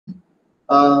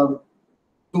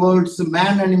towards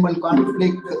man-animal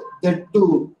conflict that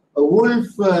to wolf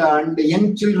and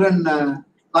young children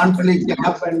conflict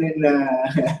happened in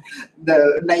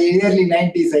the early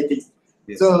 90s, I think.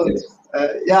 Yes, so, yes.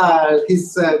 Yeah,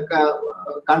 his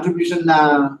contribution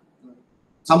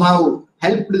somehow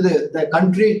helped the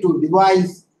country to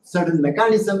devise certain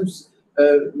mechanisms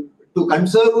to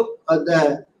conserve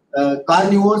the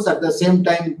carnivores, at the same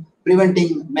time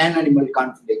preventing man-animal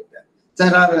conflict.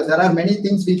 There are many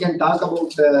things we can talk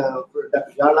about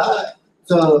Dr. Jhala.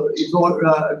 So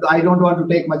I don't want to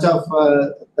take much of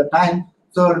the time.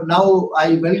 So now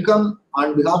I welcome,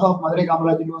 on behalf of Madurai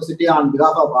Kamaraj University, on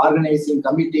behalf of organizing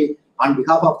committee, on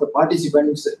behalf of the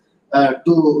participants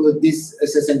to this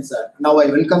session, sir. Now I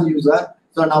welcome you, sir.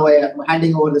 So now I am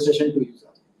handing over the session to you, sir.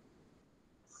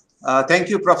 Thank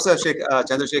you, Professor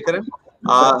Chandrasekharan.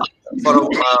 For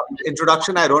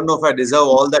introduction, I don't know if I deserve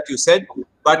all that you said,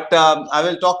 but I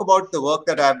will talk about the work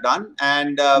that I have done.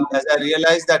 And as I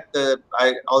realized that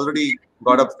I already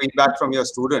got a feedback from your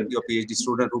student, your PhD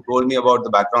student, who told me about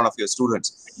the background of your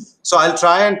students. So I'll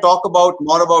try and talk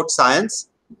more about science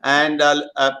and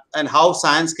how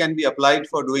science can be applied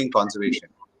for doing conservation.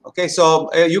 Okay, so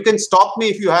you can stop me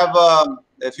if you have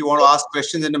if you want to ask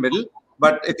questions in the middle.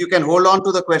 But if you can hold on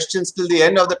to the questions till the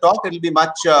end of the talk, it'll be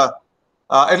much,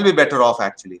 it'll be better off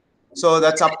actually. So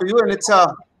that's up to you. And it's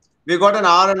we've got an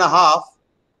hour and a half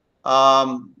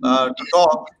to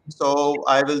talk. So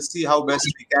I will see how best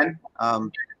we can. To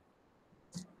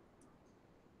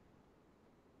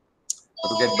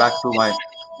get back to my.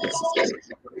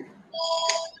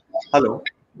 Hello.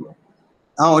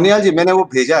 Onial ji, मैंने वो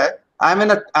भेजा है. I'm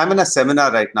in a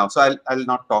seminar right now, so I'll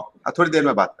not talk. थोड़ी देर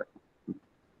में बात करें.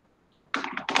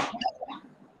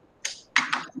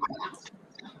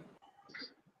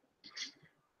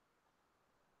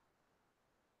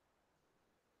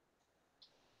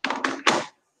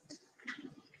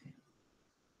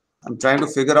 I'm trying to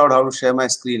figure out how to share my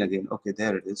screen again. Okay,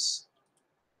 there it is.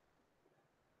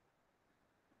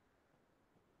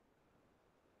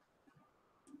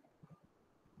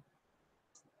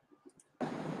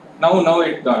 Now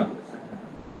it's done.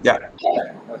 Yeah.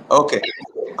 Okay.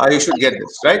 You should get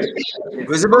this, right?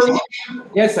 Visible?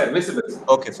 Yes, sir. Visible.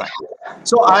 Okay, fine.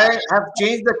 So I have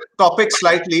changed the topic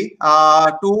slightly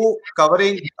to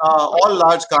covering all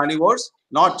large carnivores,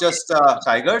 not just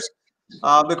tigers,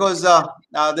 because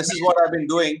this is what I've been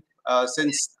doing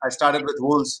since I started with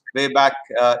wolves way back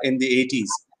in the 80s.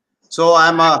 So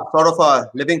I'm sort of a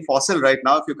living fossil right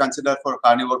now, if you consider for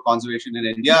carnivore conservation in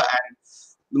India. And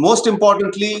most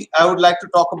importantly, I would like to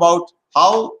talk about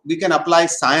how we can apply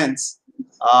science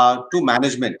to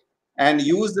management and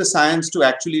use the science to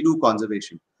actually do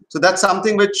conservation. So that's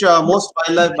something which most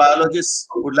wildlife biologists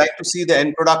would like to see the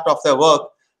end product of their work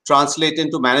translate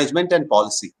into management and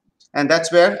policy. And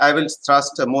that's where I will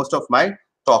thrust most of my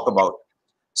talk about.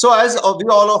 So as we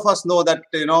all of us know that,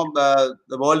 you know,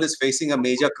 the world is facing a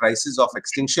major crisis of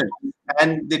extinction,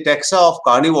 and the taxa of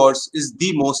carnivores is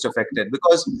the most affected,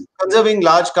 because conserving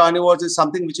large carnivores is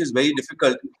something which is very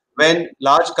difficult when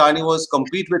large carnivores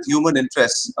compete with human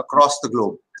interests across the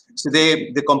globe. So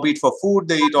they compete for food.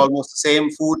 They eat almost the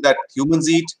same food that humans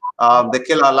eat. They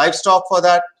kill our livestock for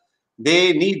that.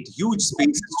 They need huge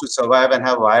spaces to survive and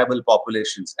have viable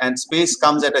populations. And space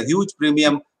comes at a huge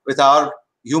premium with our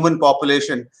human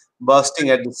population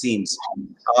bursting at the seams.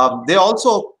 They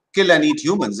also kill and eat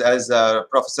humans, as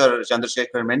Professor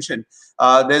Chandrasekhar mentioned.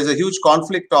 There's a huge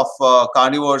conflict of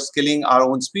carnivores killing our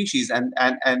own species. And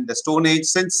the Stone Age,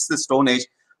 since the Stone Age,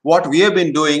 what we have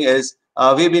been doing is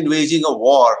we've been waging a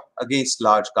war against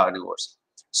large carnivores.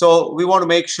 So we want to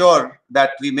make sure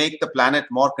that we make the planet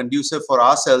more conducive for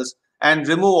ourselves and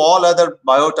remove all other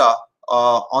biota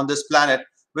on this planet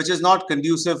which is not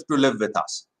conducive to live with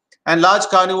us. And large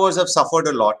carnivores have suffered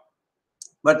a lot.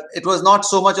 But it was not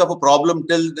so much of a problem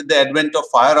till the advent of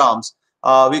firearms.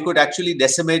 We could actually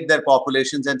decimate their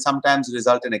populations and sometimes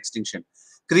result in extinction.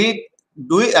 Pushing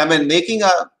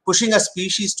a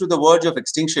species to the verge of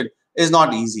extinction is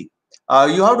not easy.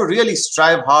 You have to really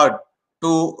strive hard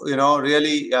to, you know,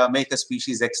 really make a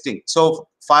species extinct. So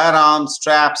firearms,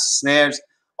 traps, snares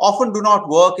often do not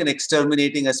work in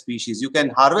exterminating a species. You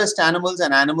can harvest animals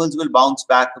and animals will bounce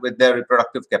back with their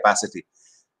reproductive capacity.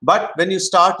 But when you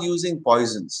start using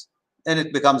poisons, then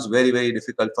it becomes very, very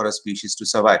difficult for a species to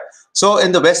survive. So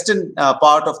in the western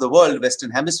part of the world,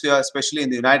 Western Hemisphere, especially in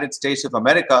the United States of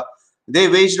America, they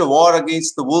waged a war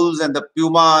against the wolves and the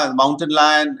puma and mountain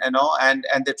lion, you know, and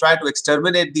they tried to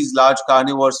exterminate these large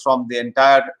carnivores from the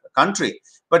entire country.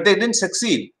 But they didn't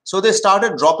succeed. So they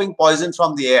started dropping poison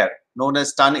from the air, known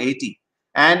as Ton 80.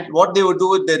 And what they would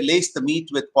do is they lace the meat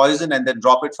with poison and then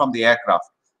drop it from the aircraft.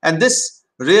 And this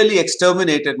really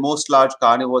exterminated most large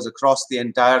carnivores across the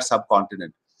entire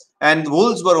subcontinent. And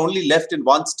wolves were only left in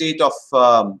one state of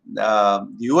the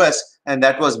US, and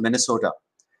that was Minnesota.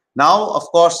 Now, of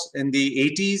course, in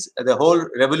the 80s, the whole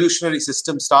revolutionary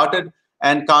system started,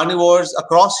 and carnivores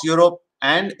across Europe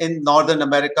and in Northern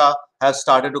America have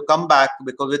started to come back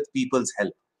because with people's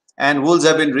help. And wolves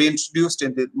have been reintroduced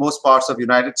in the most parts of the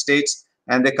United States,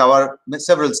 and they cover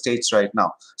several states right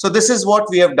now. So this is what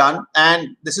we have done,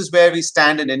 and this is where we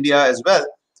stand in India as well.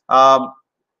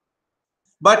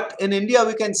 But in India,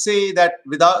 we can say that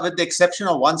with the exception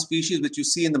of one species, which you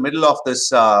see in the middle of this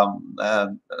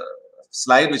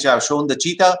slide, which I have shown, the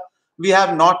cheetah, we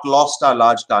have not lost our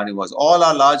large carnivores. All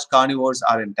our large carnivores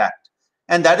are intact.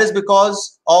 And that is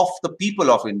because of the people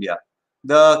of India,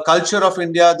 the culture of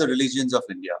India, the religions of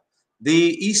India.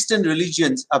 The Eastern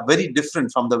religions are very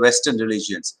different from the Western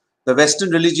religions. The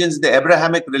Western religions, the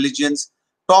Abrahamic religions,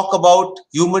 talk about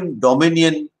human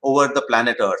dominion over the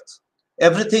planet Earth.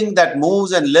 Everything that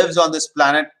moves and lives on this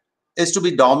planet is to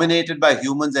be dominated by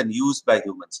humans and used by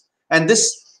humans. And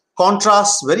this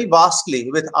contrasts very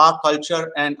vastly with our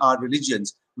culture and our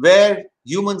religions, where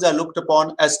humans are looked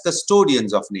upon as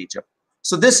custodians of nature.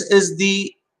 So this is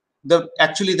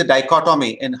actually the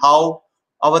dichotomy in how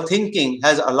our thinking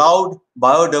has allowed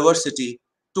biodiversity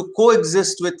to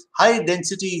coexist with high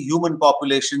density human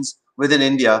populations within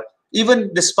India,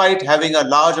 even despite having a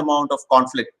large amount of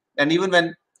conflict. And even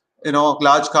when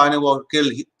large carnivore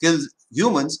kills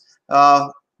humans,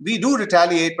 we do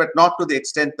retaliate, but not to the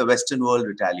extent the Western world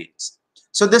retaliates.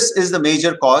 So this is the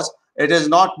major cause. It is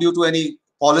not due to any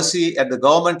policy at the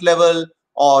government level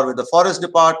or with the forest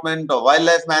department or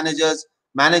wildlife managers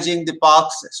managing the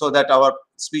parks so that our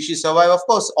species survive. Of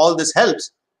course, all this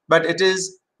helps, but it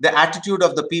is the attitude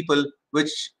of the people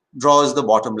which draws the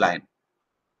bottom line.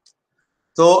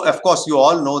 So, of course, you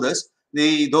all know this.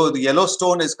 Though the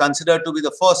Yellowstone is considered to be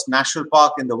the first national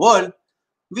park in the world,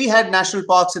 we had national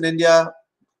parks in India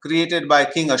created by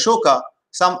King Ashoka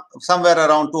somewhere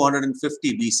around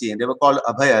 250 BC, and they were called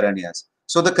Abhayaranyas.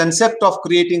 So the concept of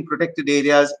creating protected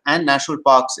areas and national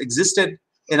parks existed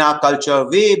in our culture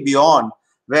way beyond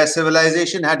where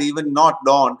civilization had even not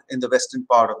dawned in the western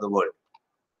part of the world.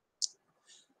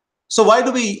 So why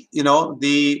do we,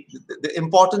 the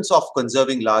importance of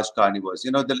conserving large carnivores?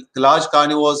 The large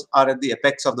carnivores are at the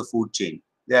apex of the food chain.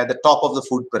 They are at the top of the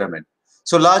food pyramid.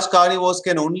 So large carnivores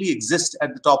can only exist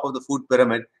at the top of the food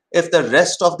pyramid if the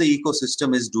rest of the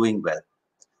ecosystem is doing well.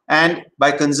 And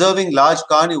by conserving large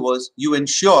carnivores, you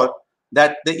ensure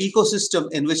that the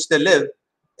ecosystem in which they live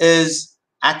is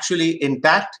actually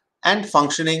intact and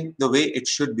functioning the way it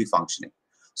should be functioning.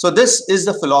 So this is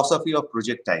the philosophy of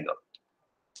Project Tiger.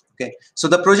 Okay. So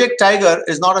the Project Tiger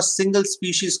is not a single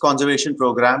species conservation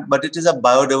program, but it is a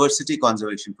biodiversity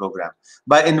conservation program.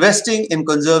 By investing in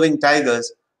conserving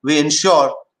tigers, we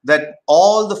ensure that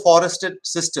all the forested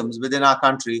systems within our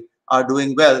country are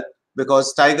doing well,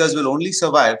 because tigers will only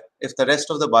survive if the rest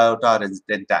of the biota is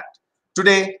intact.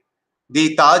 Today,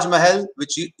 the Taj Mahal,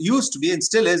 which used to be and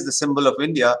still is the symbol of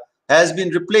India, has been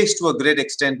replaced to a great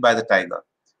extent by the tiger.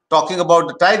 Talking about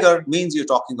the tiger means you're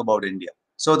talking about India.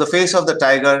 So the face of the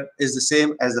tiger is the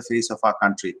same as the face of our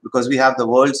country, because we have the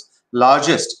world's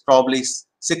largest, probably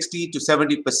 60 to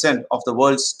 70% of the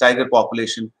world's tiger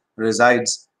population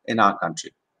resides in our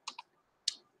country.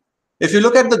 If you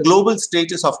look at the global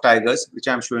status of tigers, which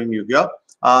I'm showing you here,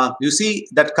 you see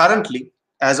that currently,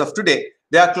 as of today,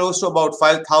 there are close to about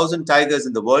 5,000 tigers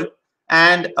in the world,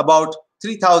 and about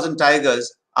 3,000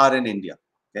 tigers are in India.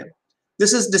 Okay?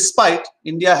 This is despite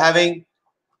India having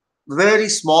very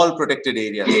small protected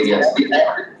areas.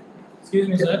 Excuse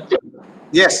me, sir.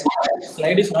 Yes.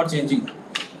 Slide is not changing.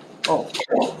 Oh.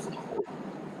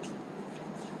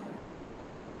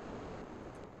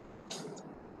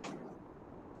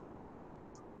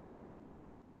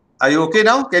 Are you okay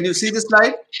now? Can you see the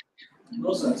slide?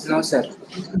 No, sir. No, sir.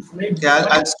 Yeah,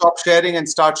 I'll stop sharing and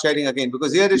start sharing again,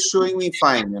 because here it's showing me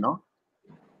fine,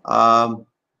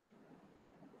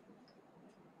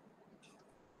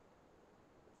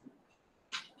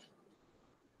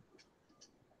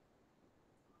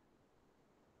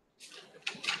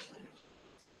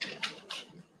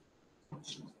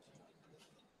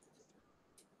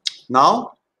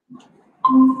 Now,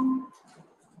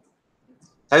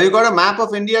 have you got a map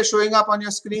of India showing up on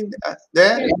your screen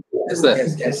there? Yes, sir.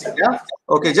 Yes, sir. Yeah.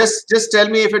 Okay. Just tell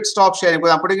me if it stops sharing,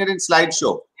 because I'm putting it in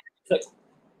slideshow. Sir,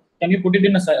 can you put it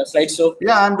in a slideshow?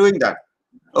 Yeah, I'm doing that.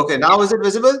 Okay. Now is it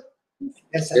visible?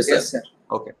 Yes, sir. Yes, sir.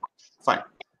 Okay. Fine.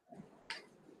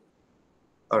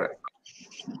 All right.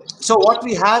 So what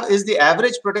we have is the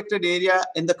average protected area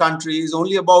in the country is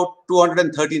only about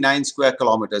 239 square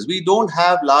kilometers. We don't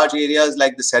have large areas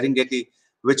like the Serengeti,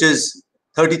 which is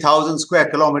 30,000 square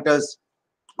kilometers,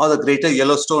 or the Greater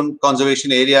Yellowstone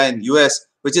Conservation Area in US,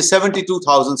 which is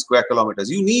 72,000 square kilometers.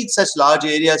 You need such large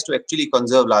areas to actually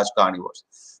conserve large carnivores.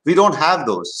 We don't have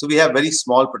those. So we have very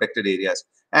small protected areas.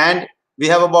 And we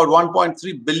have about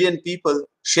 1.3 billion people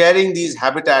sharing these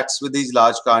habitats with these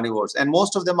large carnivores. And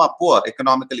most of them are poor,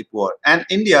 economically poor. And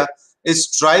India is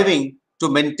striving to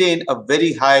maintain a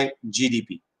very high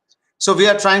GDP. So we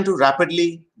are trying to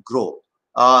rapidly grow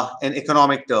in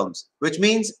economic terms, which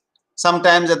means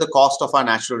sometimes at the cost of our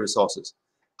natural resources.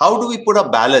 How do we put a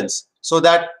balance so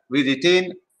that we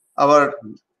retain our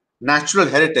natural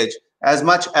heritage as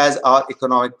much as our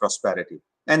economic prosperity?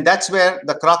 And that's where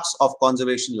the crux of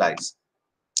conservation lies.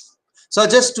 So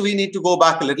just we need to go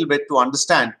back a little bit to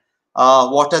understand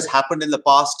what has happened in the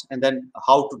past and then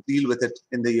how to deal with it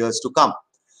in the years to come.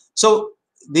 So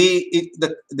the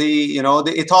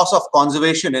ethos of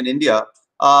conservation in India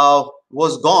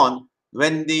was gone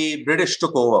when the British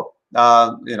took over.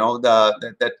 The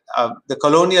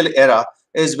colonial era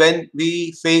is when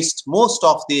we faced most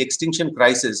of the extinction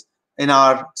crisis in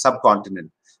our subcontinent,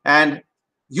 and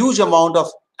huge amount of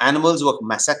animals were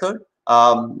massacred.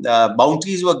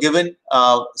 Bounties were given,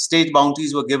 state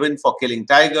bounties were given for killing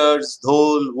tigers,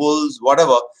 dhole, wolves,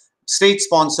 whatever.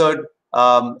 State-sponsored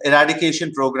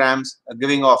eradication programs,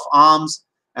 giving of arms,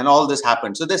 and all this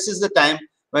happened. So this is the time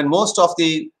when most of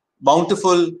the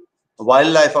bountiful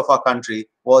wildlife of our country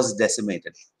was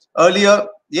decimated. Earlier,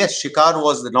 yes, shikar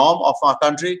was the norm of our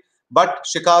country, but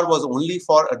shikar was only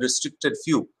for a restricted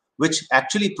few, which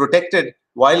actually protected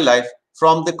wildlife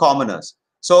from the commoners.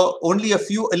 So only a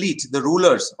few elite, the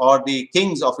rulers or the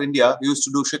kings of India, used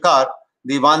to do shikar.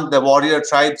 The warrior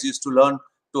tribes used to learn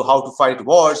to how to fight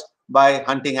wars by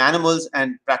hunting animals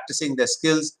and practicing their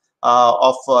skills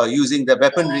of using their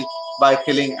weaponry by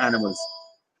killing animals.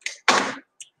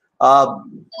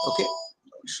 Okay,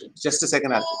 just a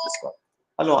second, I'll take this call.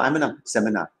 Hello, I'm in a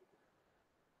seminar.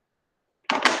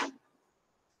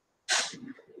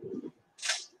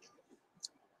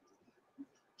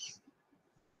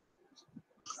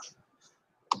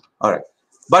 All right,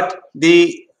 but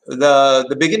the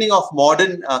beginning of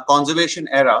modern conservation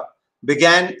era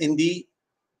began in the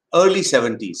early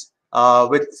 70s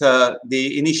with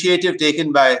the initiative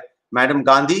taken by Madam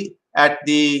Gandhi at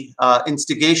the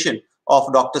instigation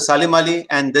of Dr. Salim Ali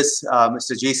and this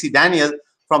Mr. J.C. Daniel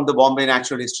from the Bombay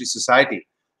Natural History Society,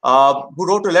 who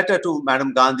wrote a letter to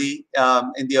Madam Gandhi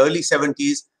in the early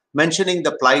 70s mentioning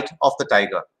the plight of the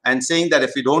tiger and saying that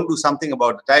if we don't do something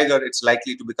about the tiger, it's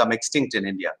likely to become extinct in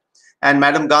India. And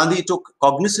Madam Gandhi took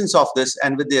cognizance of this,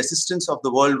 and with the assistance of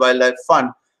the World Wildlife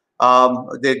Fund,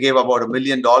 they gave about $1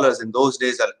 million. In those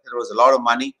days, there was a lot of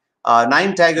money.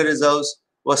 9 tiger reserves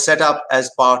were set up as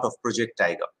part of Project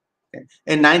Tiger. Okay.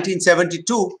 In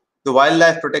 1972, the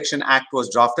Wildlife Protection Act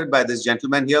was drafted by this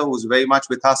gentleman here, who's very much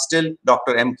with us still,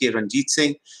 Dr. M.K. Ranjit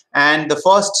Singh. And the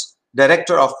first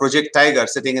director of Project Tiger,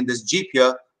 sitting in this jeep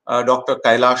here, Dr.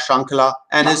 Kailash Shankhala,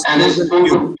 and his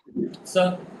few.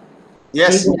 Sir.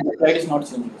 Yes. The slide is not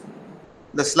changing.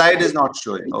 The slide is not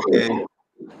showing. Okay.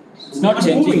 It's not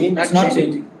changing. It's not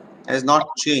changing. Has not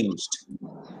changed.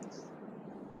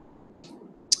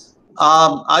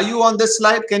 Are you on this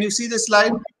slide? Can you see this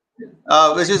slide?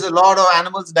 Which is a lot of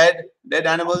animals, dead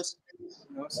animals.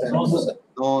 No, sir. No, sir.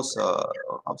 No, sir.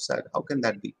 Upside. How can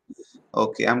that be?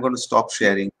 Okay, I'm going to stop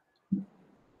sharing.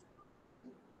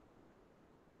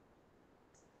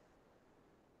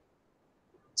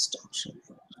 Stop sharing.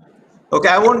 Okay,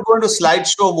 I won't go into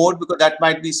slideshow mode because that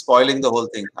might be spoiling the whole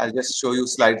thing. I'll just show you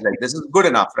slides like this. Is good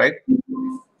enough, right?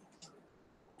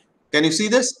 Can you see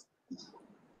this?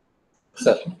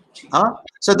 Sir. Huh?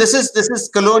 So this is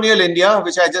colonial India,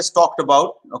 which I just talked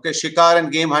about. Okay, shikar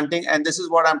and game hunting, and this is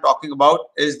what I'm talking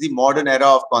about is the modern era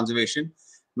of conservation.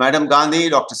 Madam Gandhi,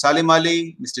 Dr. Salim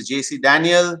Ali, Mr. J.C.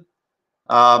 Daniel,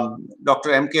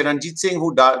 Dr. M.K. Ranjit Singh,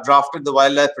 who drafted the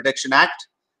Wildlife Protection Act.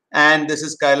 And this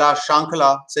is Kailash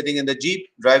Shankhala sitting in the jeep,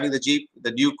 driving the jeep,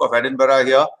 the Duke of Edinburgh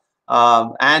here.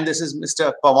 And this is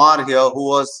Mr. Pawar here, who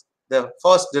was the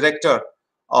first director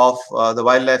of the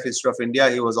Wildlife History of India.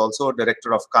 He was also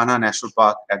director of Kanha National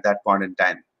Park at that point in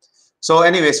time. So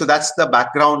anyway, so that's the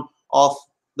background of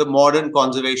the modern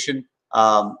conservation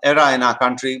era in our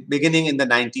country, beginning in the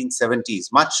 1970s,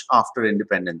 much after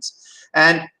independence.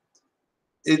 And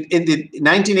in the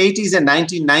 1980s and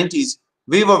 1990s,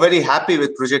 we were very happy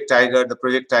with Project Tiger. The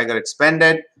Project Tiger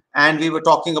expanded, and we were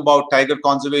talking about tiger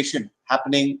conservation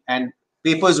happening, and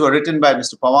papers were written by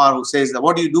Mr. Pawar, who says that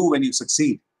what do you do when you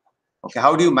succeed? Okay,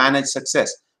 how do you manage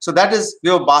success? So that is,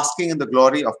 we were basking in the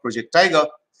glory of Project Tiger.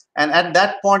 And at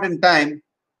that point in time,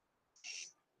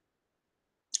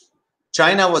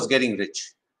 China was getting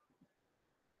rich.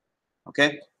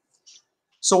 Okay.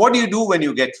 So what do you do when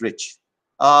you get rich?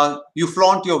 You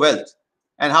flaunt your wealth.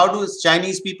 And how do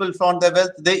Chinese people flaunt their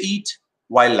wealth? They eat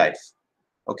wildlife.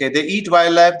 Okay, they eat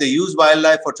wildlife, they use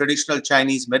wildlife for traditional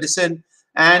Chinese medicine,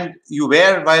 and you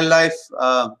wear wildlife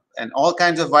and all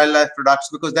kinds of wildlife products,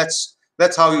 because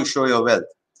that's how you show your wealth.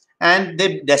 And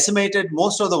they decimated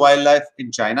most of the wildlife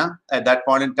in China at that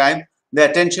point in time. Their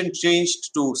attention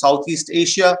changed to Southeast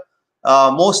Asia.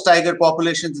 Most tiger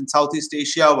populations in Southeast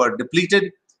Asia were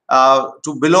depleted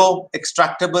to below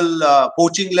extractable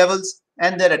poaching levels,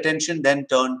 and their attention then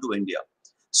turned to India.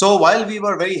 So while we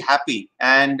were very happy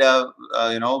and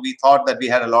we thought that we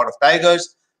had a lot of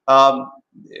tigers,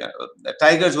 the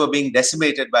tigers were being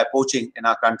decimated by poaching in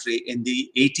our country in the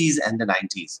 80s and the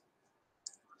 90s.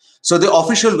 So the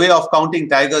official way of counting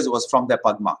tigers was from their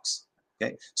pug marks.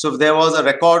 Okay, so there was a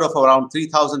record of around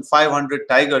 3,500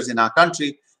 tigers in our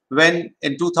country. When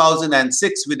in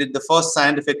 2006 we did the first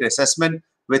scientific assessment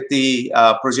with the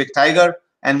Project Tiger,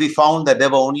 and we found that there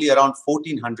were only around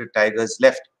 1,400 tigers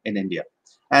left in India.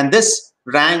 And this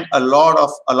rang a lot of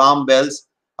alarm bells.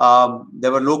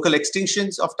 There were local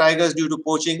extinctions of tigers due to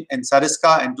poaching in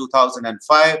Sariska in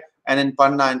 2005 and in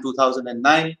Panna in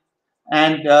 2009.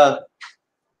 And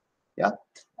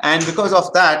and because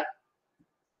of that,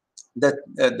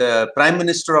 the Prime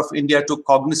Minister of India took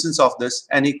cognizance of this,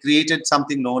 and he created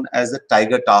something known as the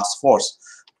Tiger Task Force.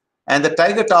 And the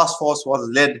Tiger Task Force was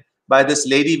led by this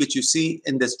lady, which you see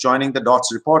in this Joining the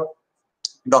Dots report,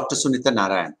 Dr. Sunita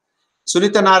Narayan.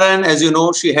 Sunita Narayan, as you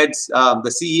know, she heads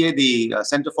the CEA, the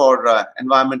Center for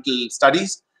Environmental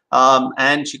Studies,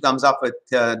 and she comes up with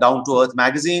Down to Earth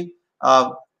magazine.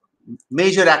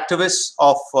 Major activists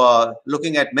of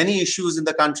looking at many issues in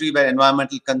the country where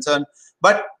environmental concern,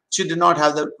 but she did not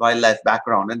have the wildlife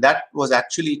background, and that was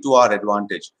actually to our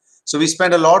advantage. So we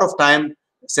spent a lot of time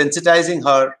sensitizing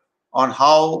her on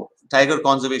how tiger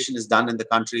conservation is done in the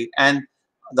country, and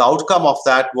the outcome of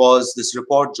that was this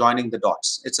report, Joining the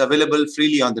Dots. It's available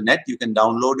freely on the net. You can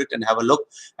download it and have a look.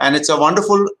 And it's a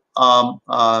wonderful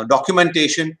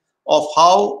documentation of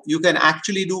how you can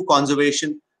actually do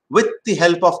conservation with the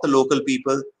help of the local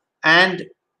people and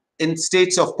in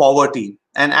states of poverty,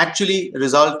 and actually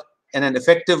result in an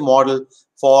effective model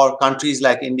for countries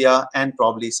like India and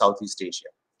probably Southeast Asia.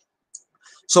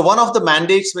 So one of the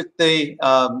mandates with the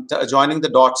Joining the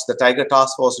Dots, the Tiger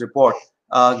Task Force report,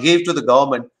 gave to the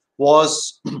government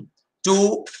was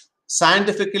to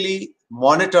scientifically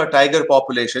monitor tiger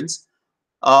populations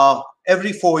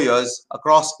every 4 years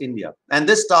across India. And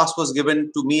this task was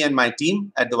given to me and my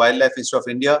team at the Wildlife Institute of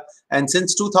India. And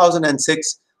since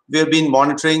 2006, we have been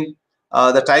monitoring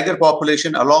the tiger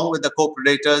population along with the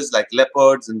co-predators like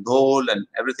leopards and dhole and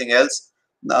everything else,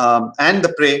 and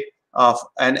the prey.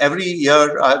 And every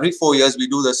year, every 4 years, we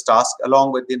do this task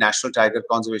along with the National Tiger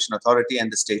Conservation Authority and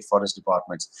the state forest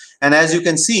departments. And as you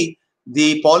can see,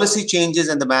 the policy changes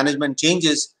and the management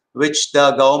changes which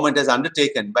the government has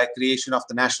undertaken by creation of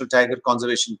the National Tiger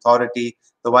Conservation Authority,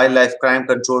 the Wildlife Crime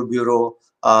Control Bureau,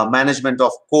 management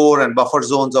of core and buffer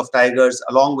zones of tigers,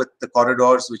 along with the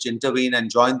corridors which intervene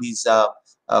and join these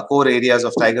core areas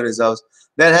of tiger reserves.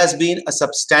 There has been a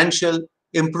substantial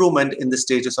improvement in the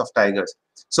status of tigers.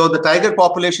 So the tiger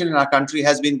population in our country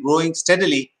has been growing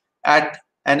steadily at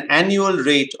an annual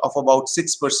rate of about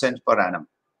 6% per annum.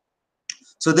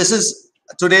 So this is,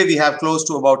 today we have close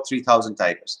to about 3,000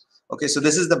 tigers. Okay, so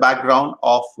this is the background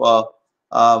of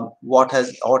what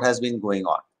has been going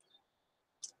on.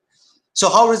 So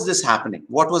how is this happening?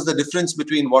 What was the difference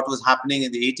between what was happening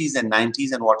in the 80s and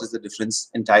 90s, and what is the difference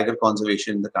in tiger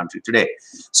conservation in the country today?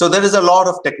 So there is a lot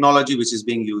of technology which is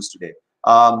being used today.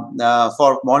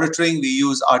 For monitoring, we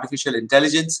use artificial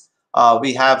intelligence.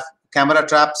 We have camera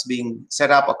traps being set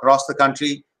up across the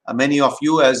country. Many of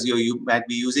you, as you might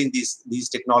be using these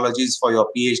technologies for your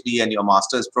PhD and your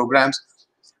master's programs.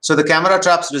 So the camera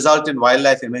traps result in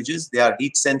wildlife images. They are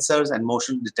heat sensors and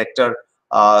motion detector,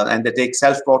 and they take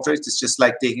self-portraits. It's just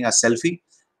like taking a selfie,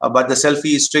 but the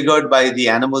selfie is triggered by the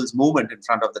animal's movement in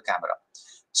front of the camera.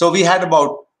 So we had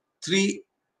about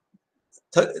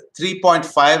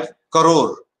 3.5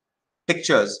 crore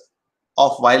pictures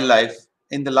of wildlife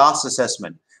in the last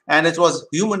assessment, and it was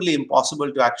humanly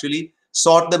impossible to actually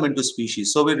sort them into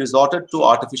species. So we resorted to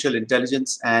artificial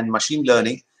intelligence and machine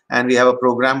learning, and we have a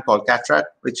program called CatTrack,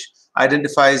 which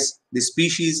identifies the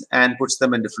species and puts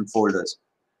them in different folders.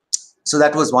 So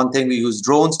that was one thing. We use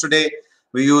drones today.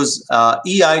 We use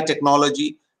EI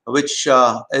technology which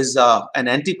is an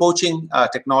anti-poaching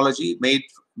technology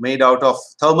made out of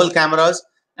thermal cameras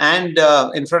and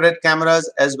infrared cameras,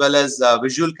 as well as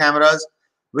visual cameras,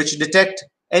 which detect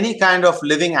any kind of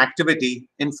living activity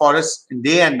in forests in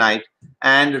day and night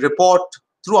and report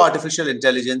through artificial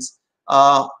intelligence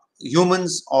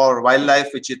humans or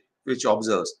wildlife which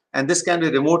observes. And this can be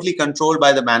remotely controlled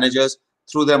by the managers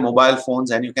through their mobile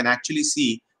phones, and you can actually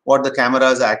see what the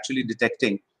cameras are actually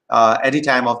detecting any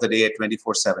time of the day at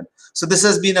 24/7. So this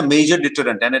has been a major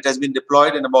deterrent, and it has been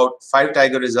deployed in about 5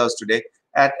 tiger reserves today,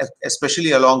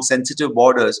 especially along sensitive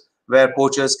borders where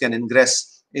poachers can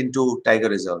ingress into tiger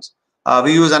reserves.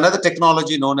 We use another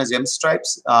technology known as M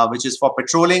stripes, which is for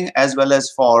patrolling as well as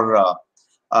for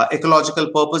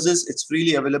ecological purposes. It's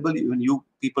freely available. Even you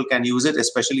people can use it,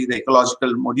 especially the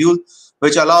ecological module,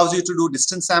 which allows you to do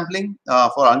distance sampling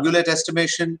for ungulate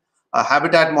estimation,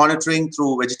 habitat monitoring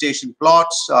through vegetation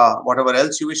plots, whatever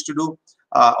else you wish to do,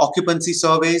 occupancy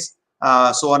surveys,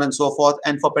 so on and so forth.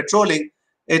 And for patrolling,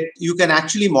 you can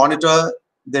actually monitor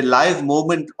the live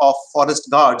movement of forest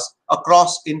guards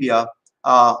across India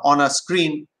on a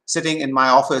screen sitting in my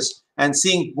office and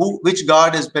seeing which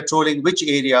guard is patrolling which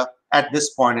area at this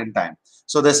point in time.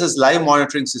 So this is live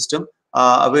monitoring system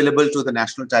available to the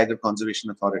National Tiger Conservation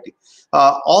Authority.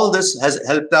 All this has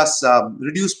helped us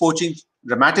reduce poaching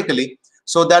dramatically,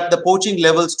 so that the poaching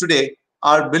levels today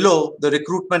are below the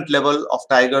recruitment level of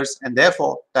tigers, and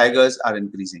therefore tigers are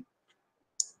increasing.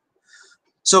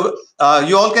 So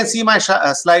you all can see my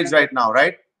slides right now,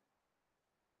 right?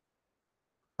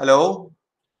 Hello,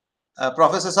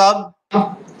 Professor Saab?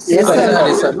 Yes, sir.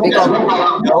 Yes, sir. No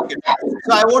problem. Yeah, okay.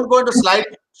 So I won't go into slide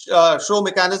show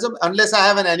mechanism unless I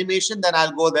have an animation, then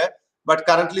I'll go there. But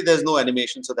currently there's no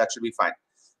animation, so that should be fine.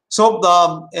 So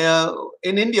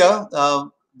in India,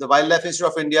 the Wildlife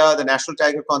Institute of India, the National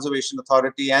Tiger Conservation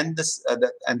Authority, and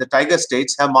the tiger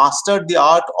states have mastered the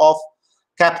art of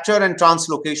capture and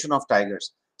translocation of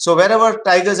tigers. So wherever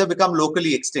tigers have become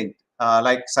locally extinct,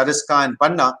 like Sariska and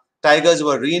Panna, tigers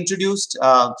were reintroduced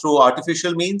through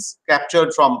artificial means,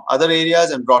 captured from other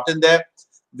areas and brought in there.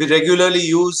 We regularly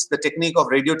use the technique of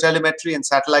radio telemetry and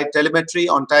satellite telemetry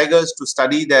on tigers to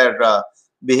study their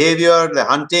behavior, their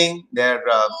hunting, their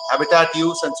habitat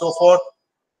use, and so forth.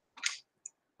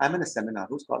 I'm in a seminar.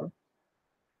 Who's calling?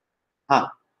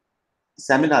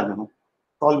 Seminar, mein hu.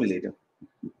 Call me later.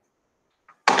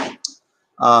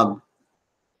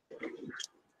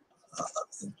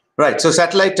 Right, so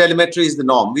satellite telemetry is the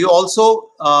norm. We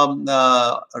also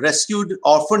rescued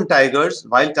orphan tigers,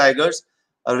 wild tigers,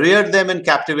 reared them in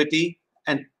captivity,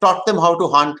 and taught them how to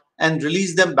hunt and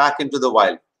released them back into the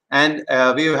wild. And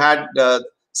we've had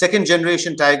second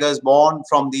generation tigers born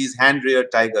from these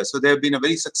hand-reared tigers. So they've been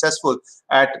very successful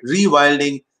at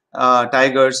rewilding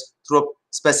tigers through a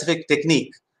specific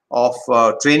technique of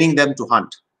training them to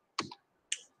hunt.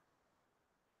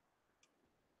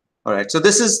 All right, so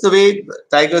this is the way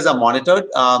tigers are monitored.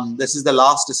 This is the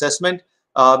last assessment,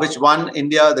 which won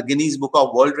India the Guinness Book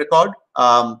of World Record.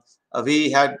 We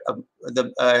had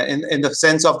in the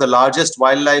sense of the largest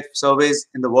wildlife surveys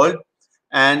in the world.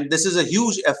 And this is a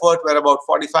huge effort where about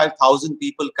 45,000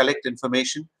 people collect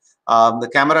information. The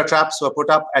camera traps were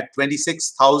put up at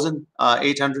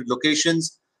 26,800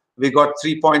 locations. We got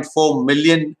 3.4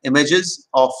 million images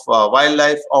of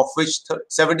wildlife, of which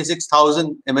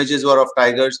 76,000 images were of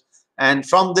tigers. And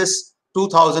from this,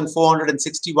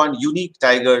 2,461 unique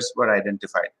tigers were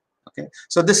identified. Okay,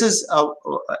 so this is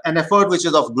an effort which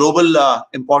is of global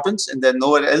importance, and then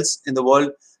nowhere else in the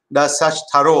world does such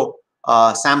thorough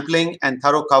sampling and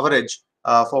thorough coverage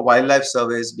for wildlife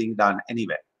surveys being done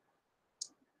anywhere.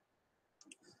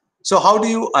 So how do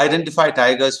you identify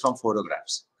tigers from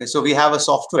photographs? Okay, so we have a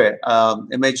software,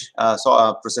 image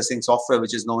processing software,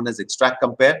 which is known as Extract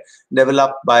Compare,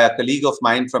 developed by a colleague of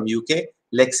mine from UK,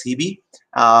 Lex Hebe.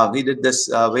 We did this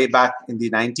way back in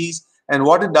the 90s. And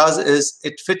what it does is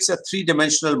it fits a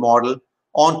three-dimensional model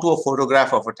onto a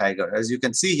photograph of a tiger. As you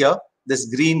can see here, this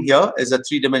green here is a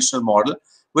three-dimensional model,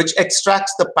 which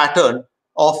extracts the pattern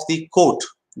of the coat,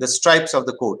 the stripes of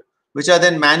the coat, which are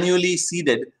then manually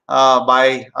seeded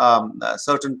by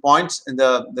certain points in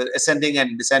the ascending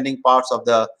and descending parts of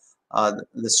the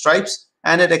stripes,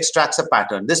 and it extracts a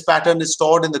pattern. This pattern is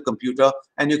stored in the computer,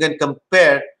 and you can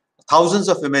compare thousands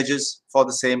of images for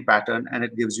the same pattern, and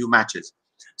it gives you matches.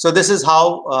 So this is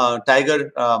how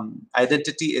tiger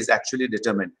identity is actually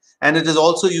determined. And it is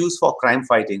also used for crime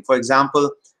fighting. For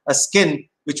example, a skin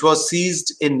which was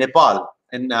seized in Nepal,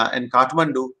 in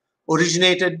Kathmandu,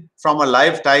 originated from a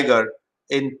live tiger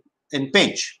in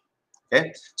Pinch.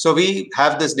 Okay, so we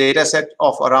have this data set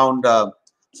of around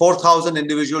 4,000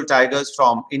 individual tigers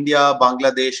from India,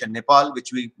 Bangladesh, and Nepal,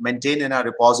 which we maintain in our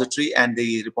repository, and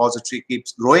the repository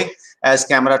keeps growing as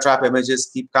camera trap images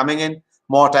keep coming in.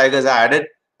 More tigers are added,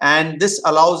 and this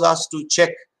allows us to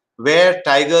check where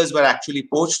tigers were actually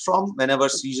poached from whenever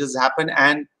seizures happen,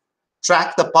 and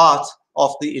track the path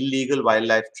of the illegal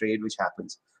wildlife trade which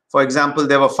happens. For example,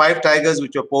 there were 5 tigers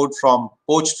which were poached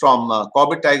from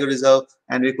Corbett Tiger Reserve,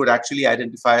 and we could actually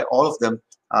identify all of them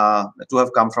to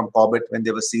have come from Corbett when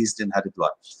they were seized in Haridwar.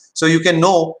 So you can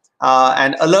know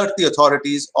and alert the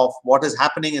authorities of what is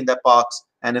happening in their parks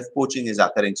and if poaching is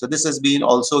occurring. So this has been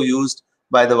also used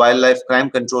by the Wildlife Crime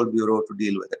Control Bureau to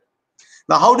deal with it.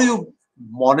 Now, how do you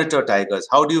monitor tigers?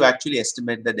 How do you actually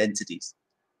estimate the densities?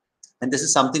 And this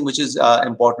is something which is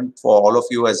important for all of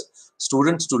you as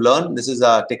students to learn. This is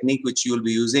a technique which you will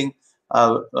be using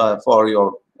for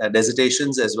your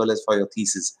dissertations as well as for your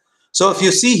thesis. So if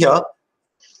you see here,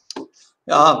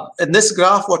 in this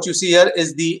graph, what you see here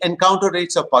is the encounter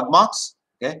rates of pug marks,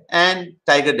 okay, and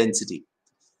tiger density.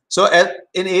 So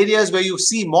in areas where you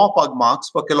see more pug marks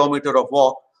per kilometer of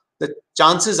walk, the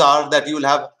chances are that you will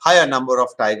have higher number of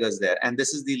tigers there. And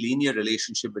this is the linear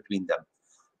relationship between them.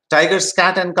 Tiger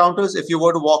scat encounters, if you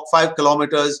were to walk 5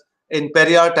 kilometers in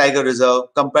Periyar Tiger Reserve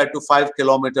compared to 5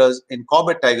 kilometers in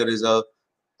Corbett Tiger Reserve,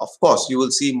 of course, you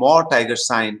will see more tiger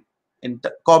sign in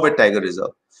Corbett Tiger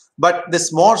Reserve. But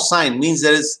this more sign means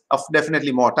there is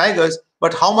definitely more tigers,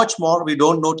 but how much more we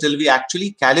don't know till we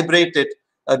actually calibrate it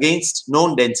against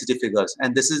known density figures.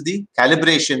 And this is the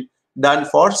calibration done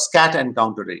for scat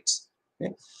encounter rates.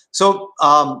 Okay? So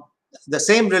the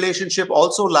same relationship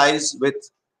also lies with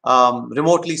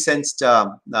remotely sensed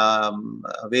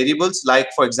variables, like,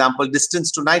 for example,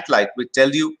 distance to nightlight, which tell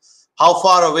you how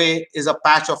far away is a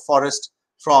patch of forest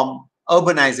from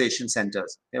urbanization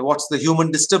centers. Okay, what's the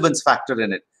human disturbance factor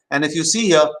in it? And if you see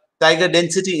here, tiger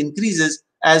density increases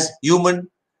as human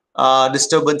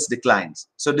disturbance declines.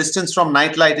 So distance from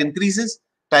nightlight increases,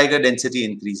 tiger density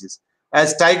increases.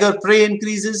 As tiger prey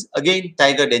increases, again,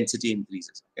 tiger density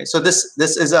increases. Okay, so this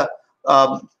is a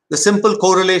the simple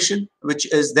correlation,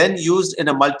 which is then used in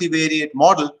a multivariate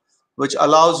model, which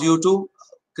allows you to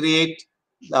create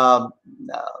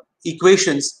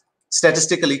equations,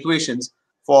 statistical equations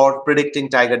for predicting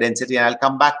tiger density. And I'll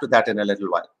come back to that in a little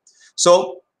while.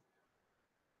 So,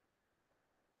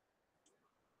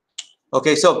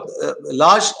 okay, so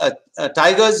large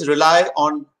tigers rely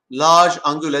on large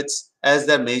ungulates as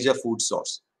their major food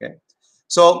source. Okay.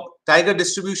 So tiger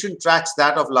distribution tracks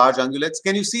that of large ungulates.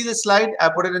 Can you see the slide? I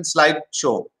put it in slide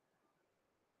show.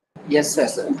 Yes, sir.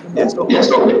 Yes. Okay.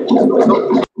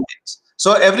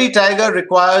 So every tiger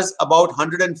requires about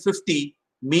 150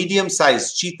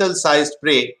 medium-sized, cheetal-sized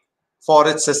prey for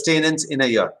its sustenance in a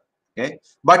year. Okay.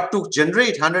 But to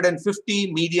generate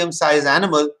 150 medium-sized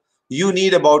animal, you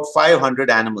need about 500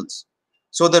 animals.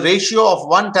 So the ratio of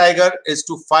 1 tiger is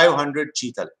to 500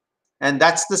 cheetal. And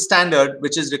that's the standard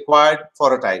which is required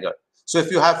for a tiger. So if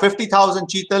you have 50,000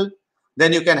 cheetal,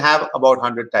 then you can have about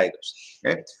 100 tigers.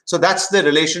 Okay? So that's the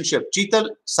relationship.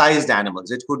 Cheetal-sized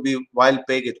animals. It could be wild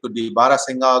pig, it could be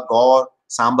Barasingha, Gaur,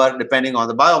 Sambar, depending on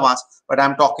the biomass. But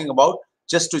I'm talking about,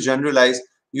 just to generalize,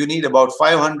 you need about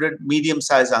 500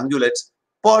 medium-sized ungulates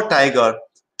per tiger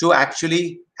to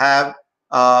actually have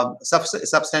a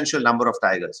substantial number of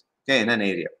tigers, okay, in an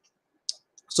area.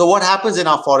 So what happens in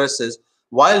our forests is,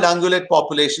 wild ungulate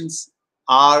populations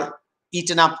are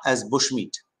eaten up as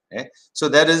bushmeat. Okay? So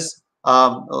there is,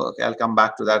 okay, I'll come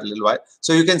back to that a little while.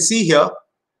 So you can see here,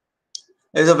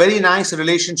 there's a very nice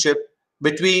relationship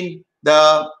between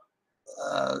the,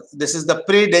 this is the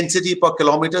prey density per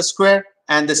kilometer square,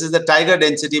 and this is the tiger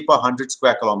density per 100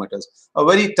 square kilometers. A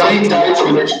very tight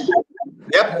relationship.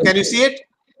 Yep, can you see it?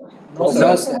 No,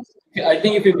 sir. I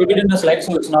think if you put it in the slide,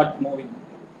 so it's not moving.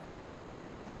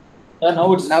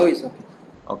 Now it's okay.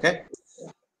 Okay,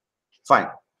 fine.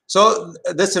 So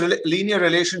this linear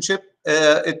relationship,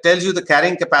 it tells you the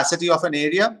carrying capacity of an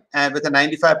area, and with a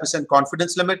 95%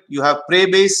 confidence limit, you have prey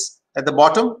base at the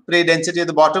bottom, prey density at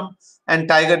the bottom, and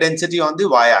tiger density on the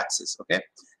y-axis. Okay,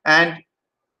 and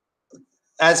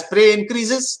as prey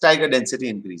increases, tiger density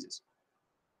increases.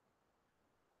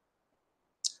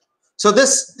 So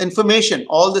this information,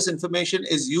 all this information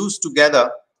is used together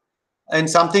in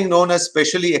something known as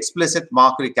specially explicit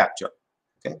mark recapture.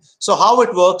 Okay, so how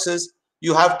it works is,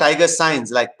 you have tiger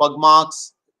signs like pug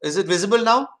marks. Is it visible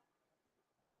now?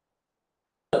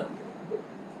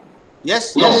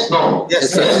 Yes? Yes, no.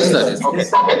 Yes, sir. Okay.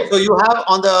 So you have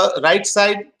on the right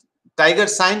side tiger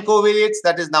sign covariates,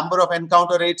 that is number of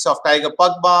encounter rates of tiger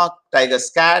pug mark, tiger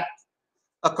scat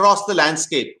across the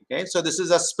landscape. Okay, so this is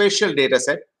a spatial data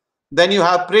set. Then you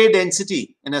have prey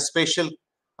density in a spatial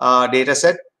data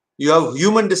set, you have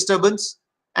human disturbance,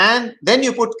 and then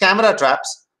you put camera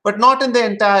traps, but not in the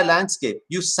entire landscape.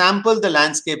 You sample the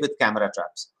landscape with camera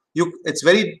traps. It's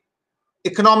very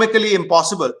economically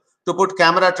impossible to put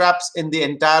camera traps in the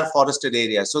entire forested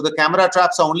area. So the camera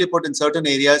traps are only put in certain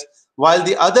areas, while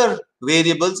the other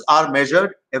variables are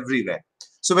measured everywhere.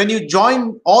 So when you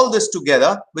join all this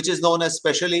together, which is known as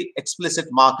specially explicit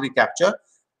mark recapture,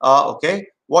 okay,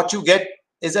 what you get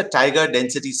is a tiger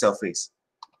density surface.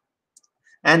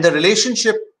 And the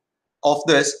relationship of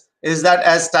this is that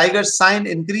as tiger sign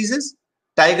increases,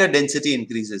 tiger density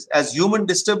increases. As human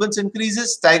disturbance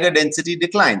increases, tiger density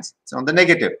declines. It's on the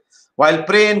negative. While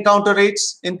prey encounter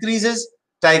rates increases,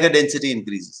 tiger density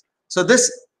increases. So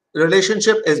this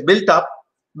relationship is built up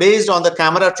based on the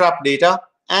camera trap data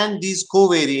and these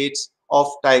covariates of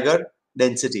tiger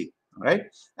density, right?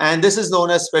 And this is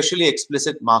known as specially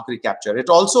explicit mark recapture. It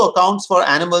also accounts for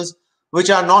animals which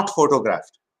are not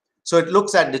photographed. So it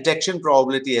looks at detection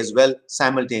probability as well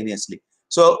simultaneously.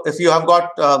 So if you have got,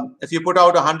 if you put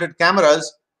out 100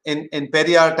 cameras in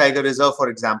Periyar Tiger Reserve, for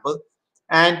example,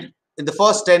 and in the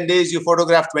first 10 days, you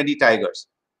photograph 20 tigers.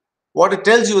 What it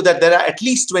tells you that there are at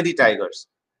least 20 tigers,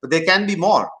 but there can be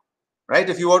more, right?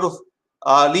 If you were to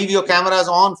leave your cameras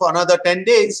on for another 10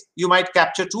 days, you might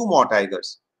capture 2 more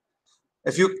tigers.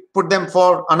 If you put them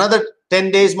for another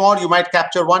 10 days more, you might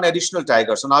capture 1 additional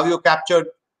tiger. So now you captured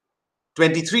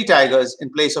 23 tigers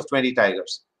in place of 20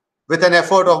 tigers with an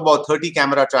effort of about 30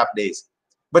 camera trap days.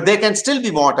 But there can still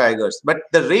be more tigers. But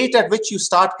the rate at which you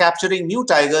start capturing new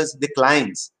tigers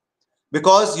declines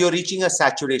because you're reaching a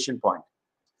saturation point.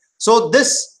 So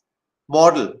this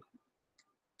model,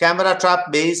 camera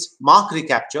trap based mark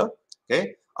recapture,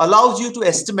 okay, allows you to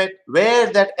estimate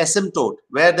where that asymptote,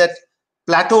 where that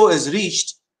plateau is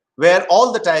reached, where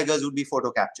all the tigers would be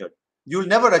photo captured. You'll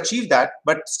never achieve that,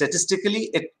 but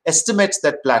statistically it estimates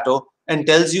that plateau and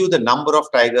tells you the number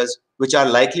of tigers which are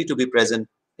likely to be present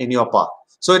in your park.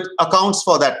 So it accounts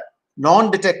for that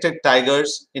non-detected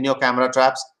tigers in your camera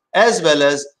traps, as well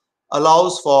as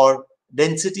allows for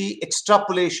density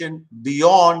extrapolation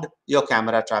beyond your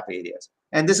camera trap areas.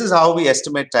 And this is how we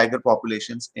estimate tiger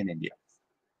populations in India.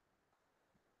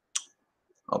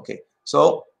 Okay,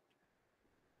 so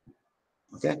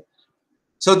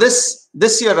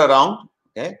this year around,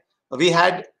 okay, we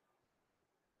had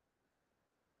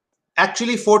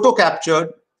actually photo captured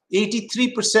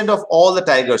 83% of all the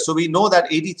tigers. So we know that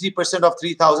 83% of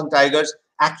 3,000 tigers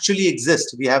actually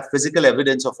exist. We have physical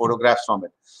evidence of photographs from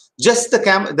it. Just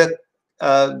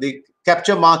the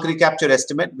capture mark recapture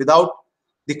estimate without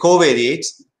the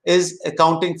covariates is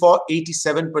accounting for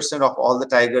 87% of all the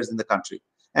tigers in the country.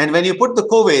 And when you put the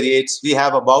covariates, we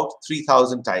have about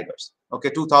 3,000 tigers. Okay,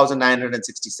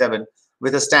 2,967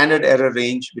 with a standard error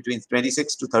range between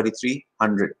 26 to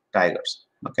 3,300 tigers.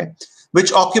 Okay,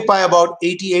 which occupy about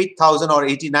 88,000 or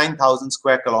 89,000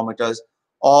 square kilometers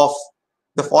of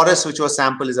the forest, which was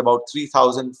sampled is about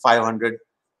 3,500,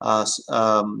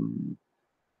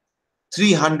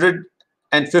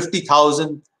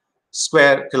 350,000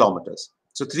 square kilometers.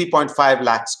 So 3.5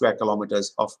 lakh square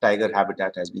kilometers of tiger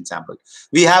habitat has been sampled.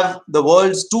 We have the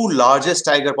world's 2 largest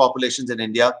tiger populations in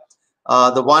India.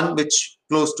 The one which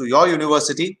close to your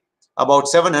university, about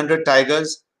 700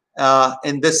 tigers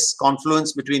in this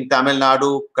confluence between Tamil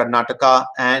Nadu, Karnataka,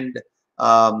 and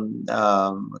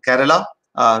Kerala.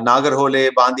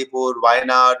 Nagarhole, Bandipur,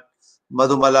 Wayanad,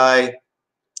 Madhumalai,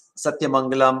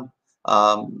 Satyamangalam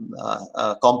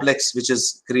complex, which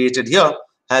is created here,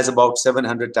 has about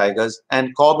 700 tigers,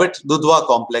 and Corbett Dudhwa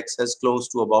complex has close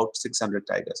to about 600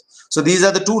 tigers. So these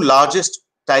are the 2 largest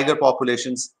tiger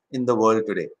populations in the world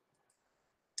today.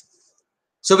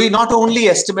 So we not only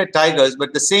estimate tigers,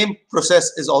 but the same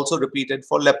process is also repeated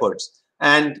for leopards.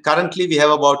 And currently we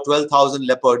have about 12,000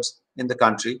 leopards in the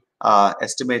country,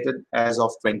 estimated as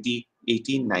of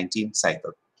 2018-19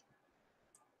 cycle.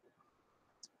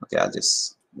 Okay,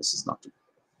 this is not too.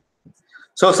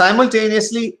 So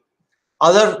simultaneously,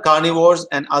 other carnivores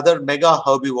and other mega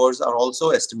herbivores are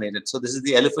also estimated. So this is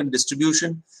the elephant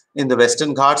distribution in the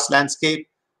Western Ghats landscape.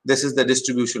 This is the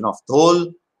distribution of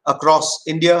dhole across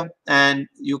India, and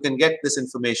you can get this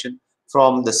information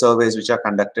from the surveys which are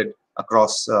conducted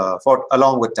across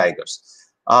along with tigers.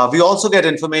 We also get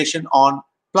information on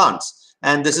plants,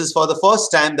 and this is for the first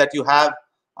time that you have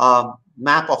a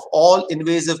map of all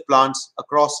invasive plants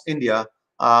across India,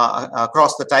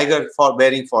 across the tiger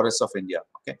bearing forests of India.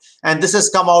 Okay, and this has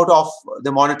come out of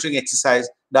the monitoring exercise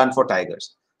done for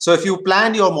tigers. So if you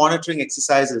plan your monitoring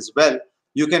exercise as well,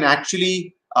 you can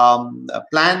actually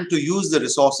plan to use the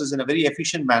resources in a very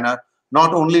efficient manner,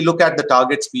 not only look at the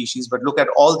target species, but look at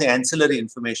all the ancillary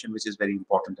information, which is very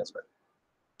important as well.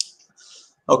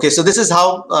 Okay, so this is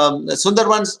how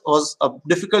Sundarbans was a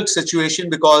difficult situation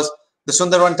because the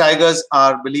Sundarban tigers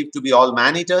are believed to be all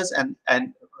man-eaters, and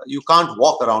you can't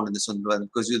walk around in the Sundarban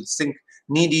because you'll sink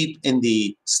knee-deep in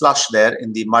the slush there,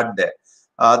 in the mud there.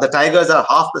 The tigers are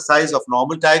half the size of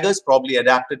normal tigers, probably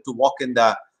adapted to walk in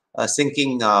the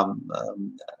sinking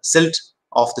silt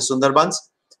of the Sundarbans.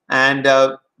 And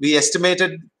we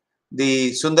estimated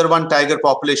the Sundarban tiger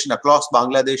population across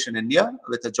Bangladesh and India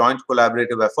with a joint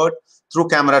collaborative effort through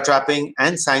camera trapping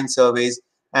and science surveys.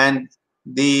 And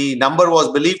the number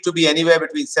was believed to be anywhere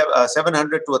between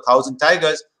 700 to 1,000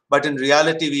 tigers. But in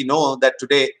reality, we know that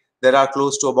today there are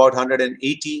close to about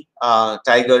 180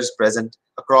 tigers present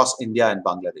across India and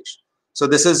Bangladesh. So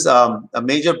this is a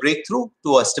major breakthrough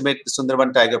to estimate the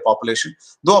Sundarban tiger population.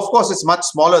 Though, of course, it's much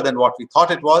smaller than what we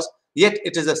thought it was, yet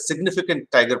it is a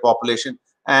significant tiger population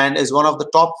and is one of the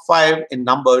top 5 in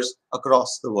numbers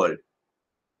across the world.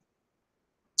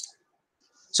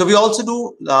 So we also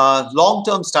do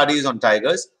long-term studies on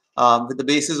tigers with the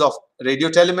basis of radio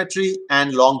telemetry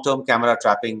and long-term camera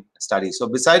trapping studies. So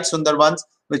besides Sundarbans,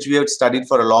 which we have studied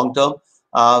for a long term,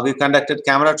 we've conducted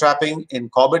camera trapping in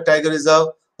Corbett Tiger Reserve,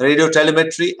 radio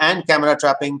telemetry and camera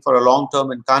trapping for a long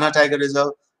term in Kanha Tiger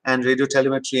Reserve, and radio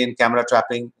telemetry and camera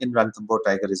trapping in Ranthambore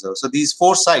Tiger Reserve. So these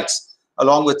 4 sites,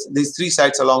 along with these 3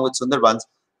 sites, along with Sundarbans,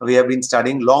 we have been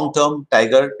studying long-term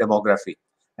tiger demography.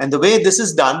 And the way this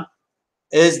is done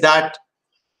is that,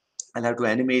 I'll have to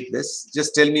animate this.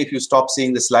 Just tell me if you stop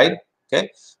seeing the slide. Okay.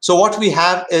 So what we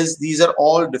have is these are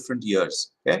all different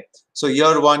years. Okay. So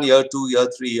year 1, year 2, year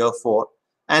 3, year 4.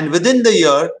 And within the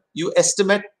year, you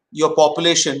estimate your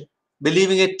population,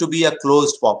 believing it to be a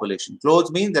closed population.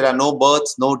 Closed means there are no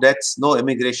births, no deaths, no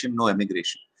immigration, no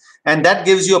emigration. And that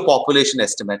gives you a population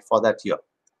estimate for that year.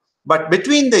 But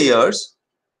between the years,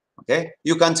 okay,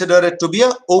 you consider it to be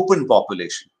an open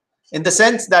population, in the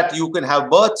sense that you can have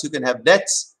births, you can have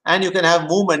deaths, and you can have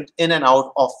movement in and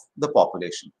out of the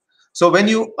population. So when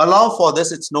you allow for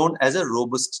this, it's known as a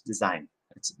robust design.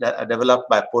 It's developed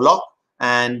by Pollock.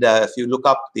 And if you look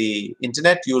up the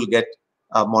internet, you will get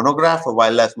a monograph, a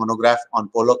wildlife monograph on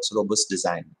Pollock's robust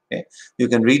design. Okay? You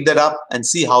can read that up and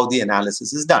see how the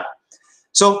analysis is done.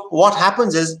 So what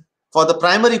happens is, for the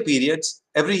primary periods,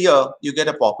 every year you get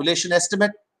a population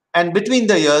estimate, and between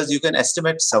the years you can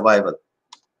estimate survival.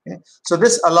 Okay? So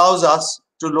this allows us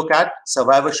to look at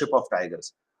survivorship of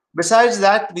tigers. Besides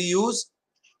that, we use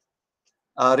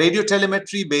radio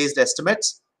telemetry based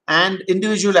estimates and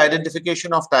individual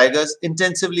identification of tigers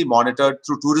intensively monitored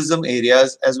through tourism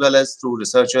areas as well as through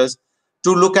researchers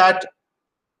to look at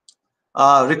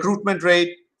recruitment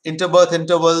rate, interbirth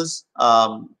intervals,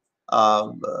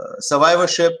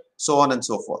 survivorship, so on and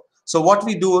so forth. So what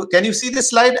we do, can you see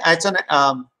this slide? It's an,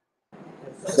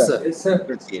 Yes, sir.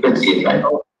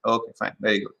 okay, fine,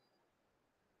 very good.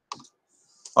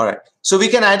 All right, so we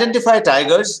can identify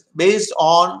tigers based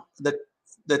on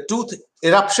the tooth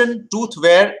eruption, tooth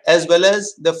wear, as well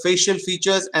as the facial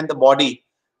features and the body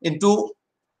into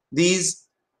these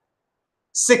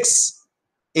 6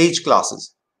 age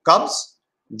classes: cubs,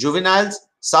 juveniles,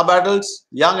 sub-adults,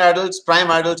 young adults, prime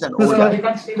adults, and old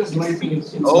adults.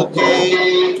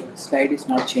 Okay. Slide is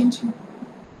not changing.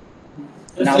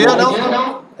 Now, clear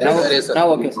now?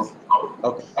 Now okay.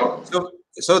 Okay.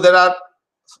 So there are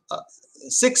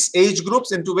 6 age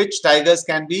groups into which tigers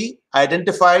can be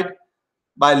identified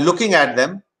by looking at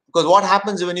them. Because what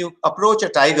happens when you approach a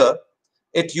tiger,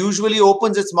 it usually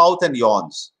opens its mouth and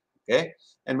yawns. Okay.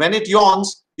 And when it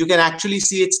yawns, you can actually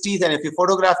see its teeth. And if you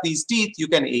photograph these teeth, you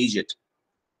can age it.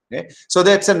 Okay. So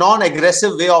that's a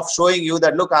non-aggressive way of showing you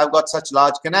that, look, I've got such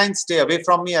large canines, stay away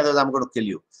from me, otherwise I'm going to kill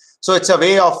you. So it's a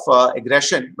way of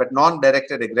aggression, but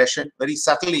non-directed aggression, very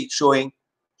subtly showing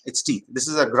its teeth. This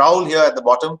is a growl here at the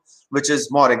bottom, which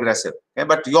is more aggressive. Okay?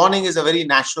 But yawning is a very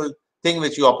natural thing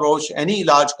which you approach any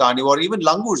large carnivore. Even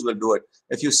langurs will do it.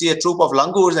 If you see a troop of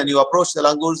langurs and you approach the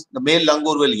langurs, the male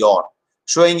langur will yawn,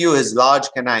 showing you his large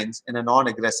canines in a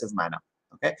non-aggressive manner.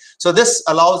 Okay? So this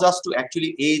allows us to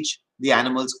actually age the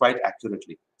animals quite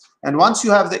accurately. And once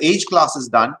you have the age classes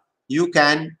done, you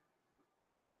can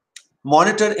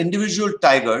monitor individual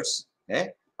tigers,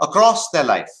 okay, across their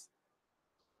life.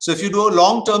 So if you do a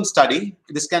long-term study,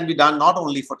 this can be done not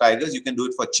only for tigers, you can do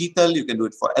it for cheetal, you can do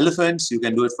it for elephants, you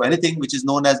can do it for anything which is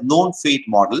known as known fate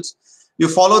models. You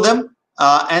follow them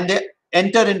and they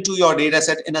enter into your data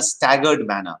set in a staggered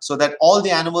manner so that all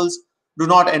the animals do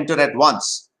not enter at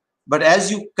once. But as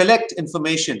you collect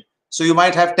information, so you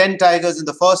might have 10 tigers in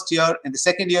the first year, in the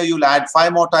second year you'll add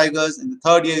 5 more tigers, in the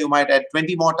third year you might add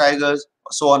 20 more tigers,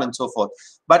 so on and so forth.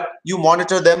 But you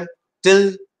monitor them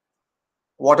till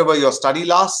whatever your study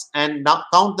lasts, and now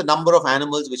count the number of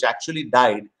animals which actually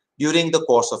died during the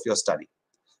course of your study.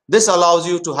 This allows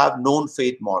you to have known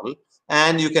fate model,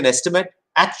 and you can estimate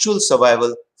actual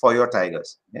survival for your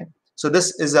tigers. Okay? So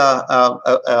this is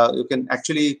you can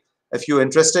actually, if you're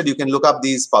interested, you can look up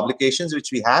these publications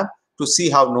which we have to see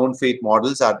how known fate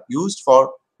models are used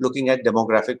for looking at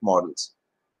demographic models.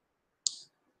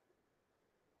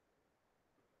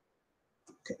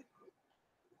 Okay.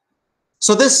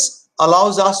 So this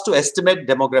allows us to estimate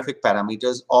demographic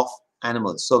parameters of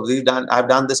animals. So I've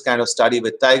done this kind of study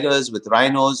with tigers, with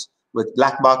rhinos, with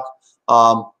black buck,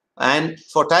 and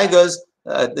for tigers,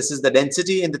 this is the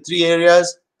density in the 3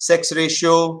 areas, sex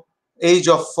ratio, age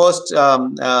of first,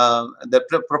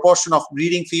 the proportion of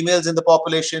breeding females in the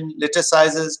population, litter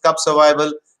sizes, cub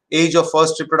survival, age of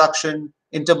first reproduction,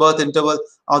 interbirth interval.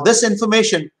 Now this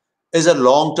information is a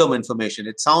long-term information.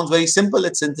 It sounds very simple,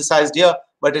 it's synthesized here,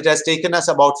 but it has taken us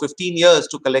about 15 years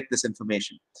to collect this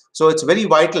information. So it's very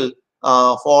vital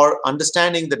for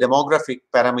understanding the demographic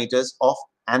parameters of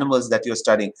animals that you're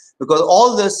studying, because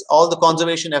all the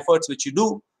conservation efforts which you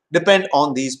do depend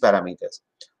on these parameters.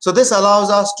 So this allows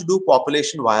us to do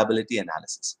population viability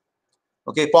analysis.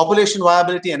 Okay, population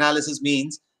viability analysis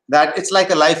means that it's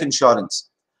like a life insurance.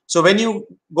 So when you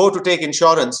go to take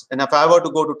insurance, and if I were to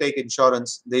go to take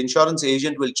insurance, the insurance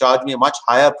agent will charge me a much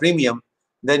higher premium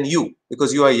than you,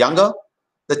 because you are younger.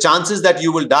 The chances that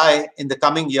you will die in the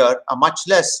coming year are much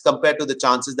less compared to the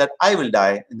chances that I will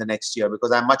die in the next year,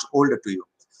 because I'm much older to you.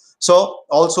 So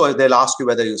also they'll ask you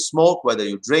whether you smoke, whether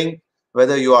you drink,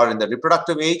 whether you are in the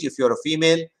reproductive age. If you're a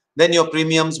female, then your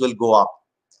premiums will go up.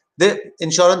 The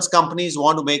insurance companies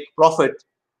want to make profit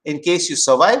in case you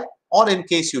survive or in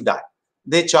case you die.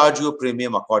 They charge you a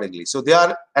premium accordingly. So they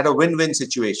are at a win-win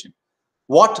situation.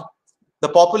 What the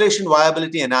population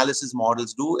viability analysis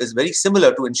models do is very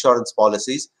similar to insurance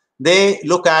policies. They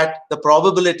look at the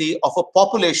probability of a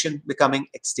population becoming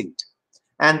extinct.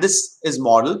 And this is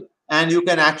modeled, and you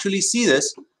can actually see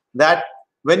this, that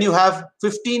when you have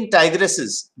 15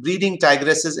 tigresses, breeding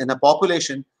tigresses in a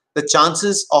population, the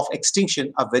chances of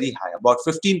extinction are very high, about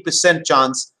 15%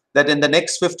 chance that in the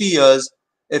next 50 years,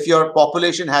 if your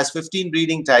population has 15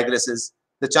 breeding tigresses,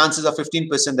 the chances are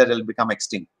 15% that it will become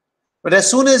extinct. But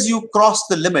as soon as you cross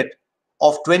the limit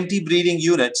of 20 breeding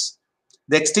units,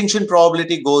 the extinction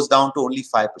probability goes down to only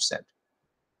 5%.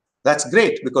 That's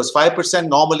great, because 5%,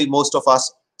 normally most of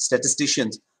us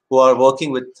statisticians who are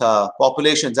working with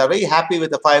populations are very happy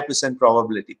with the 5%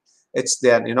 probability. It's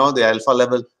their, the alpha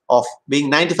level of being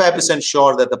 95%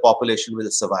 sure that the population will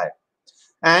survive.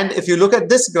 And if you look at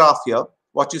this graph here,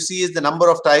 what you see is the number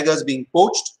of tigers being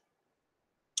poached.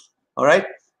 All right.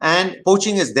 And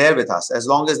poaching is there with us. As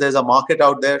long as there's a market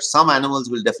out there, some animals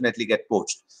will definitely get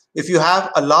poached. If you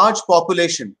have a large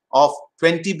population of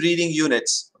 20 breeding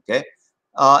units, okay,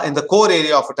 in the core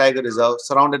area of a tiger reserve,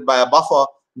 surrounded by a buffer,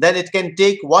 then it can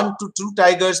take 1 to 2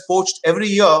 tigers poached every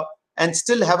year and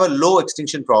still have a low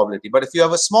extinction probability. But if you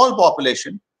have a small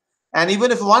population, and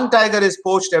even if 1 tiger is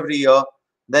poached every year,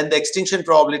 then the extinction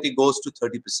probability goes to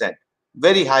 30%.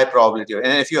 Very high probability. And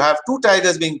if you have 2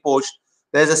 tigers being poached,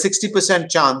 there's a 60%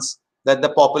 chance that the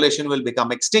population will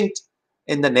become extinct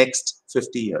in the next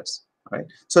 50 years. Right?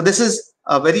 So this is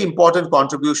a very important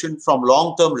contribution from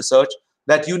long-term research,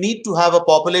 that you need to have a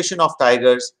population of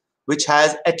tigers which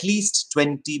has at least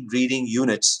 20 breeding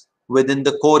units within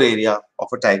the core area of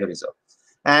a tiger reserve.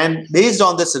 And based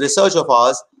on this research of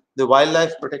ours, the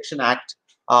Wildlife Protection Act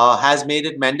has made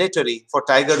it mandatory for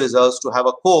tiger reserves to have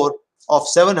a core of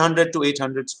 700 to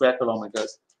 800 square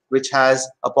kilometers, which has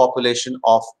a population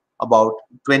of about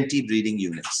 20 breeding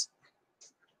units.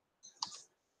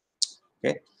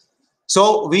 Okay.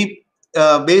 So we,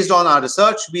 based on our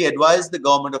research, we advise the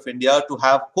government of India to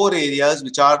have core areas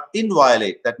which are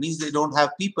inviolate. That means they don't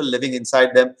have people living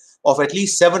inside them, of at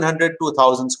least 700 to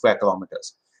 1,000 square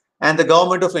kilometers. And the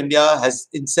government of India has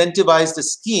incentivized a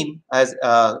scheme as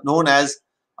known as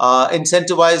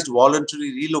incentivized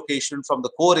voluntary relocation from the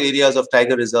core areas of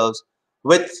tiger reserves,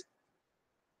 with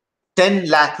 10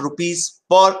 lakh rupees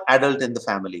per adult in the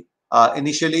family.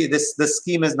 Initially, this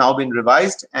scheme has now been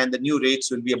revised, and the new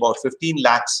rates will be about 15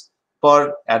 lakhs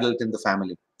per adult in the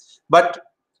family. But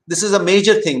this is a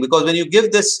major thing, because when you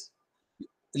give this,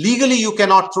 legally you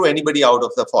cannot throw anybody out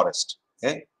of the forest.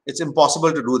 Okay? It's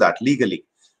impossible to do that legally.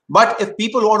 But if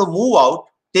people want to move out,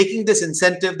 taking this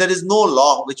incentive, there is no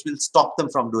law which will stop them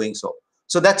from doing so.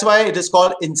 So that's why it is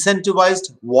called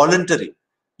incentivized voluntary.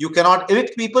 You cannot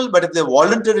evict people, but if they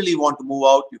voluntarily want to move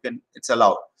out, it's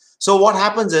allowed. So what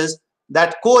happens is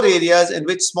that core areas in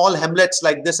which small hamlets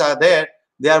like this are there,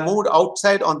 they are moved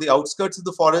outside on the outskirts of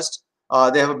the forest.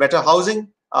 They have a better housing,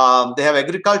 They have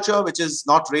agriculture, which is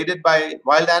not raided by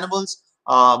wild animals.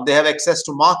 They have access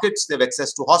to markets. They have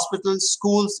access to hospitals,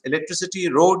 schools, electricity,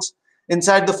 roads.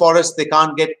 Inside the forest, they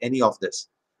can't get any of this.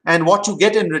 And what you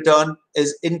get in return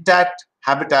is intact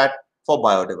habitat for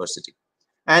biodiversity.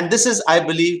 And this is, I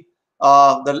believe,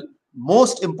 the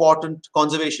most important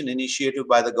conservation initiative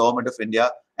by the government of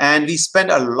India. And we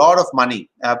spend a lot of money.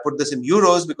 I put this in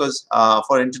euros because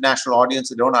for international audience,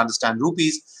 they don't understand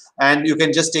rupees. And you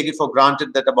can just take it for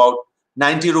granted that about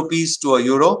 90 rupees to a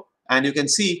euro. And you can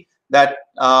see that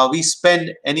we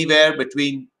spend anywhere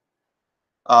between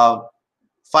 5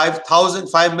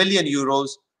 million euros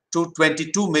to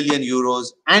 22 million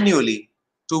euros annually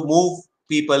to move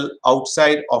people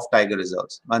outside of tiger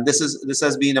reserves. And this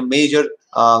has been a major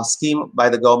scheme by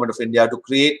the government of India to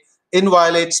create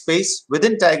inviolate space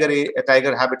within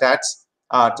tiger habitats,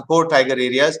 to core tiger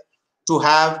areas, to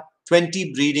have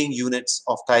 20 breeding units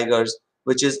of tigers,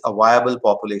 which is a viable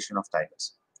population of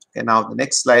tigers. Okay, now the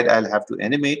next slide I'll have to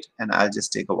animate, and I'll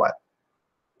just take a while.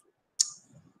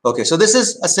 Okay, so this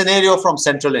is a scenario from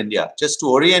central India. Just to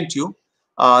orient you,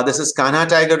 this is Kanha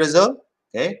Tiger Reserve.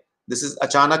 Okay, this is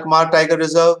Achanakmar Tiger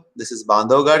Reserve. This is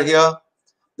Bandhavgarh here.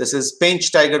 This is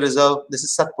Pench Tiger Reserve. This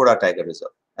is Satpura Tiger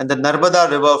Reserve. And the Narmada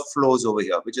River flows over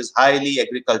here, which is highly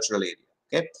agricultural area.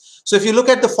 Okay, so if you look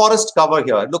at the forest cover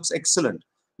here, it looks excellent.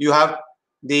 You have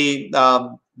the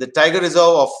Tiger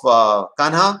Reserve of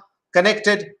Kanha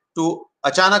connected to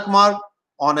Achanakmar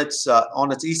on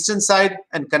its eastern side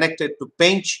and connected to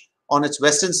Pench on its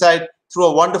western side through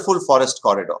a wonderful forest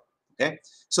corridor. Okay,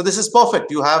 so this is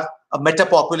perfect. You have a meta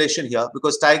population here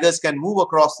because tigers can move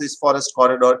across this forest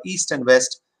corridor east and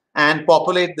west and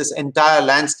populate this entire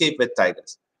landscape with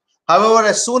tigers. However,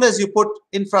 as soon as you put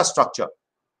infrastructure,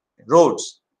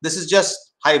 roads, this is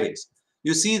just highways,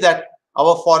 you see that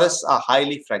our forests are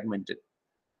highly fragmented.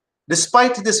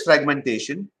 Despite this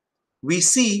fragmentation, we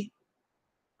see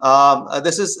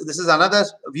this is another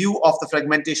view of the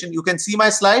fragmentation. You can see my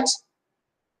slides.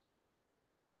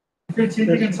 If you're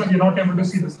changing and you're not able to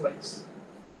see the slides.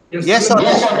 Yes or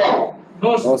no?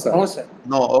 No, sir. No, sir.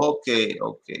 No. Okay.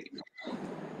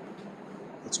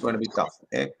 It's going to be tough.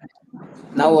 Okay.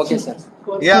 Now, okay, sir.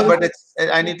 Yeah, but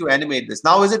I need to animate this.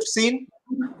 Now, is it seen?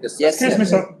 Yes, Excuse me,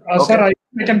 sir. Okay. Sir,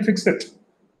 I can fix it.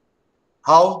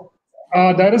 How?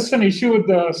 There is an issue with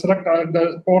the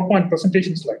the PowerPoint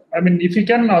presentation slide. I mean, if you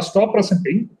can stop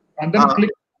presenting and then click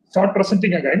start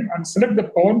presenting again and select the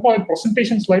PowerPoint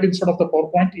presentation slide instead of the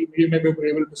PowerPoint, you may be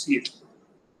able to see it.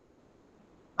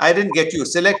 I didn't get you.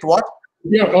 Select what?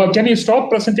 Yeah, can you stop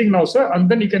presenting now, sir? And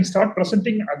then you can start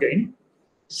presenting again.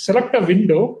 Select a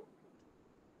window.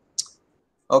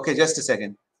 Okay, just a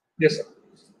second. Yes, sir.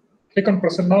 Click on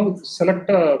present now, select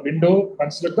a window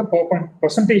and select the PowerPoint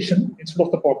presentation instead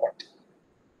of the PowerPoint.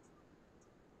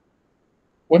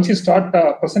 Once you start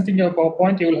presenting your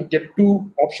PowerPoint, you will get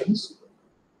two options.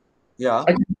 Yeah.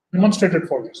 I can demonstrate it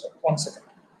for you, sir. 1 second.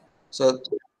 So,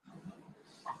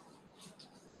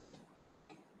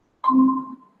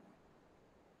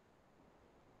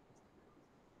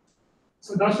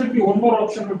 So there should be one more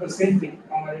option with the same thing.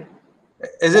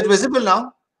 is it visible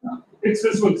now? It's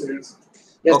visible, sir.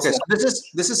 Yes, Okay, sir. so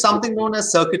this is something known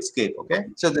as circuitscape. Okay,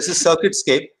 so this is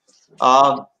circuitscape,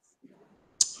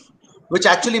 which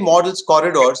actually models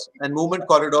corridors and movement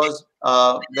corridors.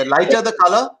 The lighter the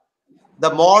color,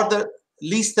 the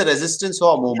least the resistance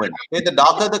for movement. Okay, the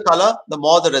darker the color, the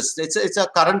more the resistance. It's a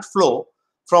current flow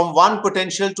from one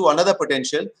potential to another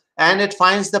potential, and it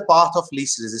finds the path of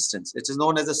least resistance. It is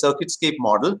known as the circuitscape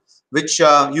model, which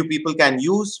you people can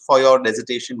use for your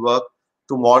dissertation work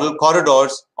to model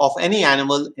corridors of any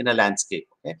animal in a landscape.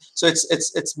 Okay, so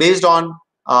it's based on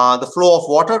the flow of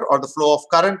water or the flow of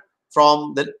current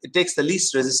it takes the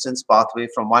least resistance pathway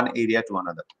from one area to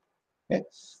another. Okay,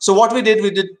 so what we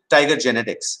did tiger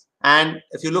genetics, and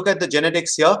if you look at the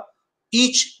genetics here,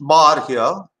 each bar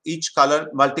here, each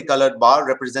multicolored bar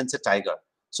represents a tiger.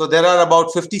 So there are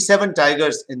about 57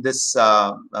 tigers in this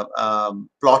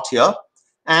plot here,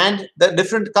 and the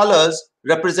different colors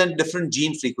represent different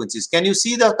gene frequencies. Can you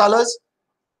see the colors?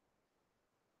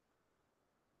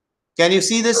 Can you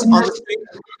see this on the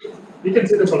screen? You can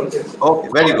see the color, yes. Okay,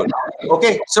 very good.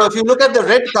 Okay, so if you look at the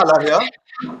red color here,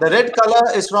 the red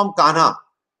color is from Kanha.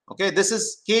 Okay, this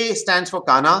is K stands for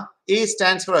Kanha, A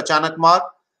stands for Achanakmar,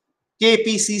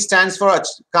 KPC stands for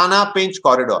Kanha Pench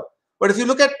corridor. But if you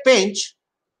look at Pench,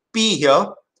 P here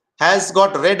has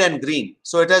got red and green.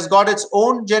 So it has got its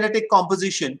own genetic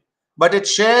composition, but it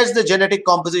shares the genetic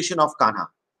composition of Kanha.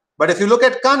 But if you look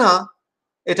at Kanha,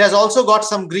 it has also got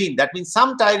some green. That means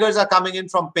some tigers are coming in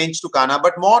from Pench to Kanha,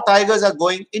 but more tigers are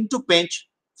going into Pench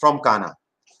from Kanha.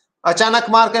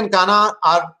 Chanakmarg and Kana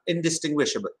are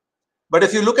indistinguishable. But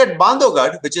if you look at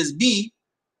Bandhavgarh, which is B,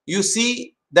 you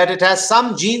see that it has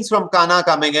some genes from Kana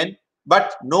coming in,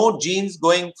 but no genes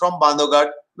going from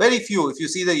Bandhavgarh. Very few. If you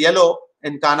see the yellow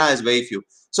in Kana is very few.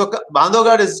 So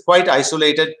Bandhavgarh is quite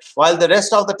isolated, while the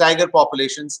rest of the tiger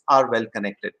populations are well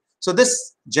connected. So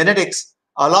this genetics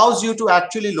allows you to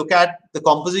actually look at the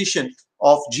composition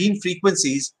of gene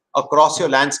frequencies across your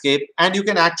landscape, and you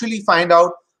can actually find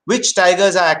out which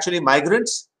tigers are actually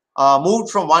migrants,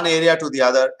 moved from one area to the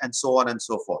other, and so on and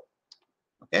so forth.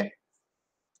 Okay.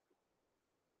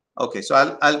 Okay,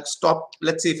 so I'll stop.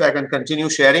 Let's see if I can continue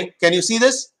sharing. Can you see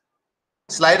this?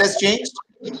 Slide has changed?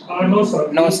 No,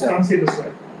 sir. No, We sir. can't see the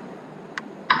slide.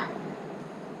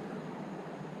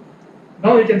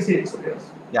 Now we can see it, sir.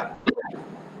 Yes. Yeah.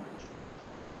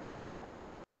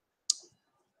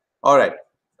 All right.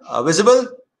 Visible?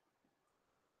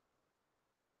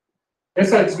 Yes,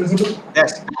 sir. It's visible.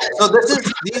 Yes. So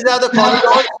these are the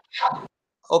corridors,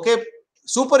 okay,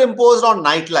 superimposed on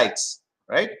night lights,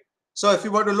 right? So if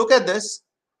you were to look at this,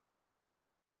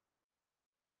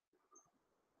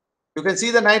 you can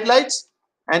see the night lights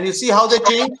and you see how they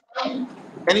change.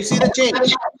 Can you see the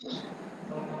change?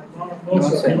 No,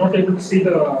 sir. I'm not able to see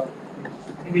the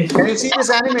image. Can you see this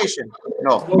animation?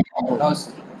 No. No,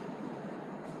 sir.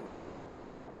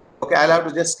 Okay, I'll have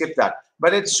to just skip that.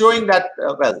 But it's showing that,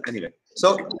 well, anyway.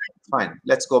 So, fine.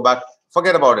 Let's go back.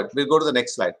 Forget about it. We'll go to the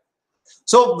next slide.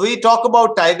 So, we talk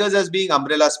about tigers as being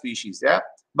umbrella species, yeah?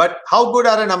 But how good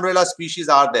are an umbrella species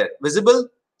are there? Visible?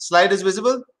 Slide is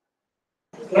visible?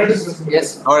 Slide is visible.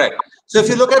 Yes. All right. So, if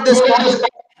you look at this point,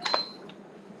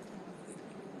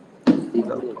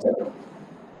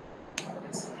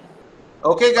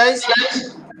 okay, guys?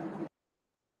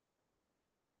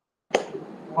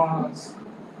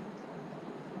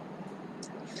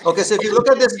 Okay, so if you look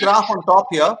at this graph on top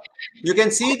here, you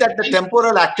can see that the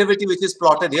temporal activity which is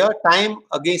plotted here, time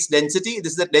against density,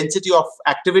 this is the density of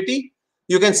activity.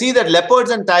 You can see that leopards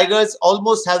and tigers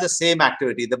almost have the same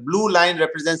activity. The blue line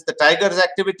represents the tiger's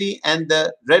activity and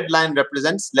the red line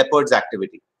represents leopard's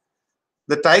activity.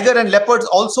 The tiger and leopards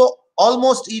also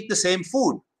almost eat the same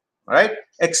food, right?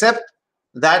 Except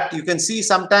that you can see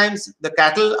sometimes the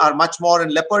cattle are much more in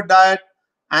leopard diet.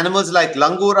 Animals like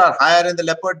langur are higher in the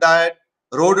leopard diet.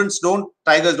 Rodents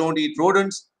tigers don't eat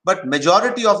rodents, but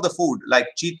majority of the food like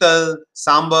cheetal,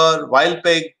 sambar, wild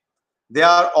pig, they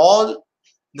are all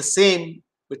the same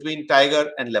between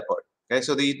tiger and leopard. Okay,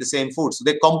 so they eat the same food. So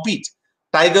they compete.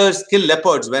 Tigers kill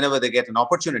leopards whenever they get an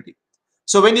opportunity.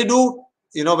 So when you do,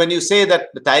 when you say that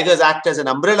the tigers act as an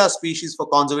umbrella species for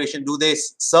conservation, do they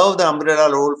serve the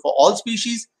umbrella role for all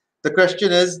species? The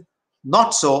question is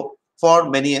not so for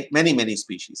many, many, many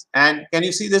species. And can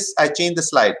you see this? I changed the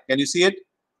slide. Can you see it?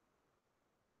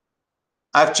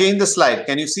 I've changed the slide.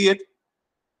 Can you see it?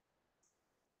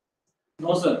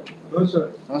 No, sir. No,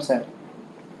 sir. No, sir.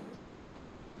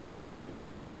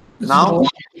 Now?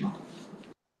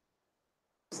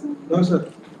 No,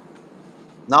 sir.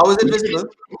 Now is it visible?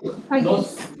 No.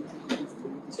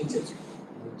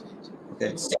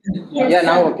 Okay. Yeah,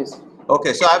 now okay, sir.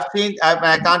 Okay, so I've changed,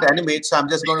 I can't animate, so I'm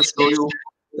just going to show you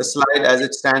the slide as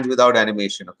it stands without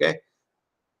animation, okay?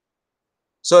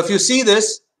 So if you see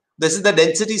this is the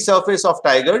density surface of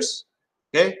tigers,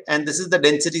 okay? And this is the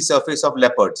density surface of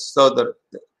leopards. So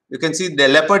you can see the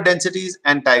leopard densities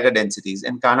and tiger densities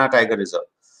in Kana Tiger Reserve.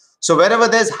 So wherever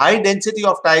there's high density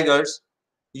of tigers,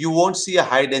 you won't see a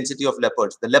high density of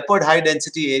leopards. The leopard high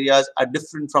density areas are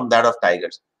different from that of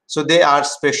tigers. So they are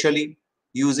specially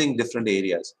using different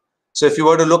areas. So if you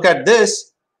were to look at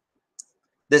this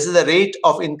is the rate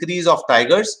of increase of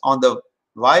tigers on the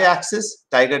y-axis,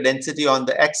 tiger density on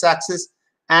the x-axis,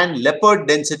 and leopard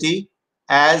density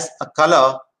as a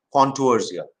color contours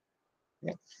here.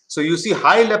 Okay. So you see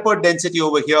high leopard density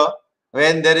over here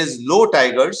when there is low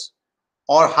tigers,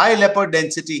 or high leopard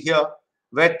density here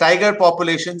where tiger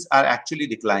populations are actually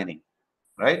declining,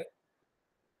 right?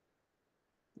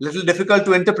 Little difficult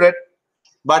to interpret,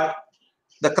 but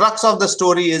the crux of the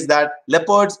story is that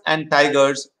leopards and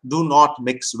tigers do not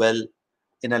mix well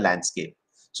in a landscape.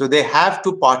 So they have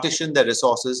to partition their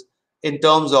resources in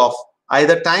terms of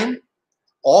either time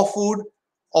or food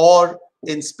or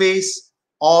in space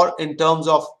or in terms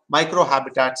of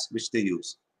microhabitats which they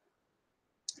use.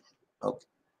 Okay.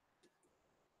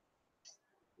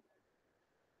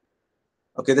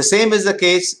 Okay, the same is the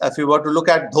case if you were to look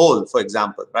at dhole, for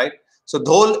example, right? So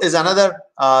dhole is another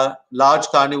large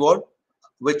carnivore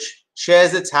which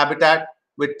shares its habitat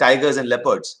with tigers and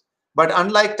leopards. But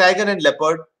unlike tiger and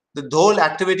leopard, the dhole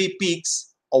activity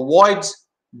peaks avoids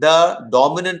the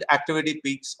dominant activity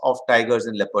peaks of tigers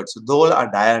and leopards. So dhole are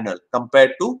diurnal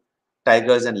compared to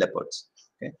tigers and leopards.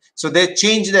 Okay? So they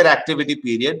change their activity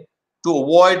period to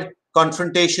avoid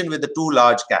confrontation with the two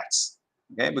large cats.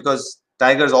 Okay? Because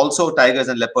tigers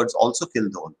and leopards also kill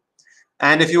dhole.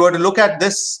 And if you were to look at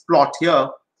this plot here,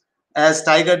 as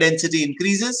tiger density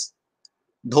increases,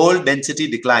 dhole density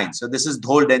declines. So this is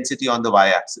dhole density on the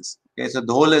y-axis. Okay, so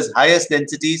dhole is highest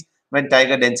densities when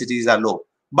tiger densities are low.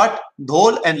 But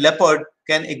dhole and leopard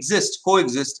can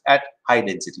coexist at high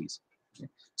densities. Okay.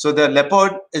 So the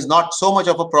leopard is not so much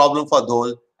of a problem for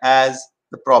dhole as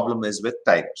the problem is with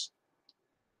tigers.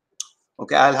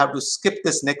 Okay, I'll have to skip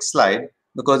this next slide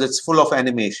because it's full of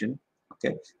animation.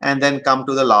 Okay, and then come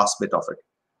to the last bit of it,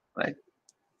 right?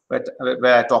 But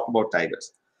where I talk about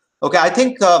tigers. Okay, I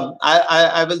think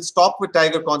I will stop with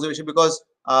tiger conservation because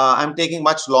I'm taking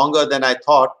much longer than I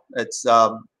thought. It's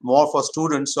more for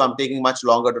students, so I'm taking much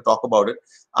longer to talk about it.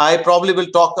 I probably will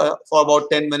talk for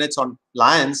about 10 minutes on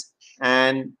lions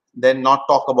and then not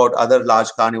talk about other large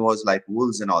carnivores like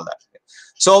wolves and all that.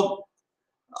 So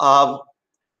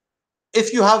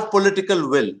if you have political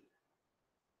will,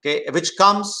 okay, which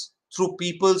comes through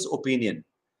people's opinion.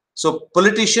 So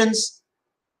politicians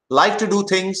like to do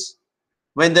things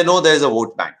when they know there's a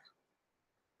vote bank.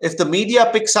 If the media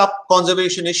picks up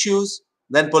conservation issues,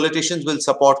 then politicians will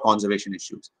support conservation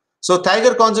issues. So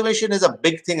tiger conservation is a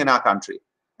big thing in our country.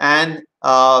 And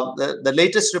the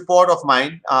latest report of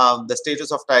mine, the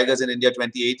status of tigers in India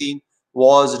 2018,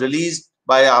 was released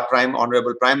by our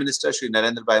Honorable Prime Minister, Shri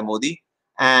Narendra Bhai Modi.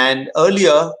 And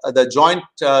earlier, the joint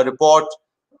report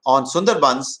on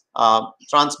Sundarbans,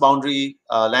 transboundary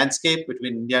landscape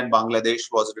between India and Bangladesh,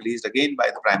 was released again by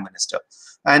the Prime Minister.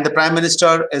 And the Prime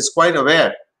Minister is quite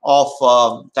aware of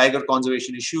tiger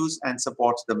conservation issues and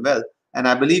supports them well. And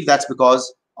I believe that's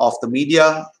because of the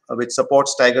media which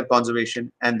supports tiger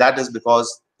conservation, and that is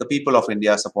because the people of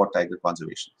India support tiger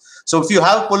conservation. So if you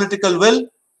have political will,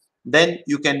 then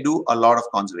you can do a lot of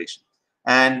conservation.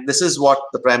 And this is what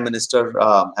the Prime Minister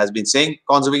has been saying.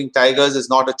 Conserving tigers is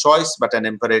not a choice, but an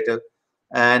imperative.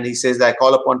 And he says that I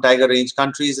call upon tiger range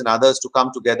countries and others to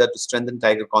come together to strengthen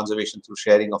tiger conservation through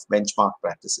sharing of benchmark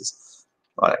practices.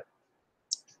 All right.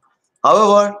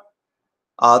 However,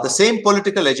 the same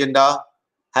political agenda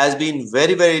has been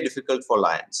very, very difficult for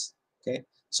lions. Okay.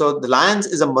 So the lions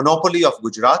is a monopoly of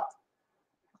Gujarat,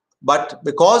 but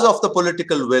because of the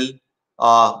political will,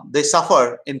 they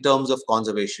suffer in terms of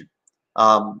conservation.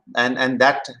 And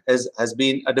that has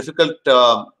been a difficult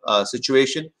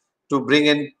situation to bring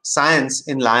in science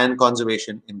in lion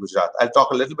conservation in Gujarat. I'll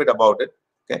talk a little bit about it.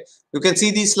 Okay, you can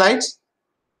see these slides.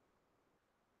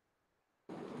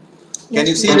 Can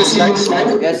you see these slides?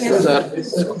 Yes,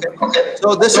 sir. Okay.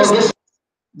 So this is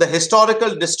the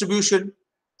historical distribution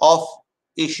of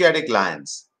Asiatic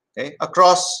lions, okay,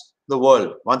 across the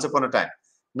world once upon a time.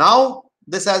 Now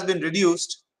this has been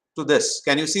reduced to this.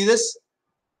 Can you see this?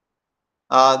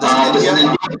 This is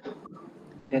India.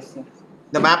 Yes, sir.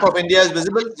 The map of India is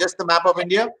visible, just the map of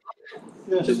India.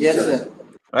 Yes, sir.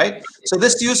 Right. So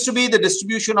this used to be the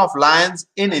distribution of lions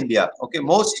in India. Okay,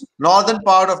 most northern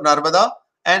part of Narmada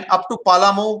and up to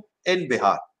Palamu in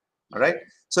Bihar. All right.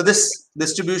 So this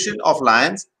distribution of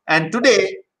lions, and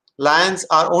today lions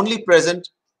are only present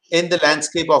in the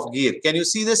landscape of Gir. Can you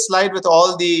see this slide with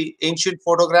all the ancient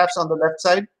photographs on the left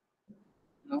side?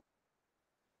 No.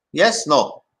 Yes,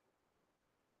 no.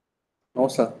 No,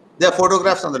 sir. There are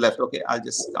photographs on the left. Okay, I'll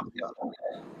just come here.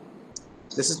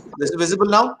 This is visible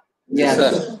now? Yes,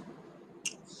 sir.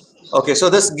 Okay, so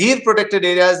this Gir protected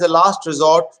area is the last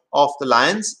resort of the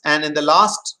lions, and in the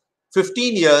last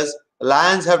 15 years,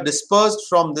 lions have dispersed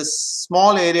from this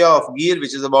small area of Gir,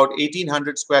 which is about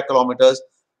 1800 square kilometers,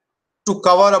 to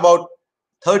cover about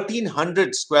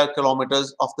 1300 square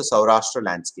kilometers of the Saurashtra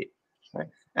landscape. Right?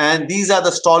 And these are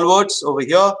the stalwarts over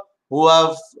here who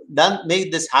have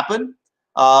made this happen.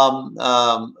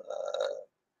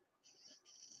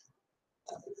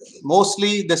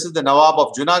 Mostly, this is the Nawab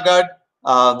of Junagadh.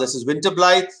 This is Winter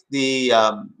Blythe, the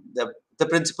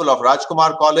principal of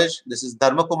Rajkumar College. This is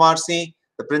Dharma Kumar Singh,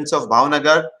 the Prince of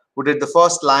Bhavnagar, who did the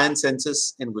first lion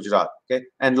census in Gujarat. Okay,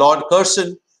 and Lord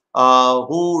Curzon,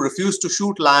 who refused to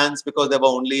shoot lions because there were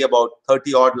only about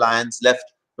 30 odd lions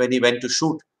left when he went to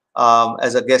shoot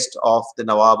as a guest of the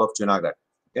Nawab of Junagadh.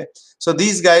 Okay, so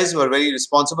these guys were very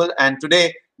responsible, and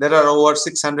today there are over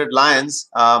 600 lions.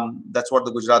 That's what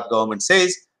the Gujarat government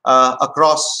says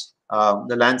across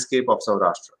the landscape of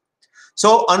Saurashtra.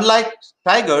 So, unlike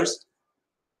tigers,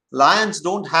 lions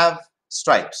don't have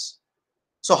stripes.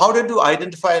 So, how did you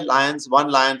identify lions, one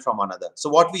lion from another? So,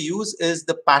 what we use is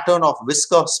the pattern of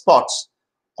whisker spots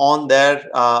on their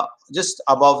just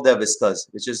above their whiskers,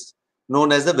 which is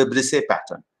known as the vibrissae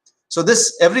pattern. So,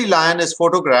 every lion is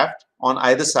photographed on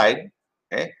either side,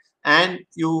 okay, and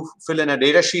you fill in a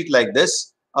data sheet like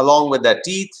this along with their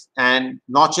teeth and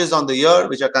notches on the ear,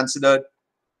 which are considered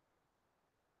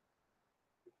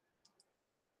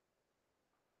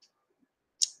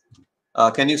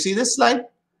can you see this slide,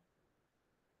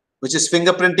 which is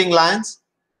fingerprinting lions?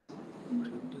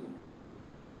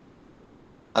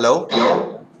 Hello?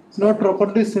 It's not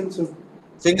properly censored.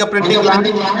 Fingerprinting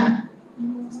lion?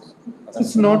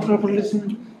 It's not properly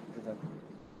censored.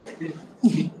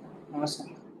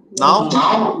 Now?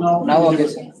 Now, okay,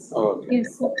 sir.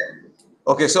 Yes, sir.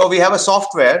 Okay, so we have a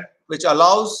software which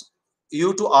allows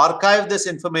you to archive this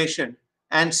information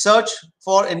and search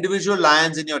for individual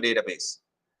lions in your database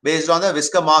based on the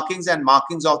whisker markings and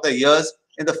markings of the ears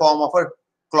in the form of a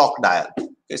clock dial.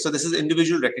 Okay, so this is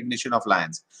individual recognition of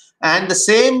lions. And the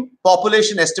same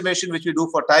population estimation which we do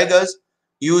for tigers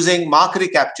using mark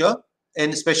recapture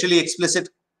in especially explicit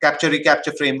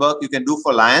capture-recapture framework you can do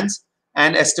for lions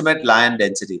and estimate lion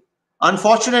density.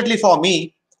 Unfortunately for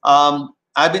me,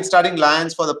 I've been studying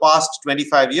lions for the past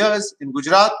 25 years in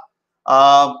Gujarat,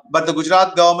 but the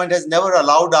Gujarat government has never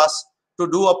allowed us to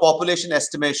do a population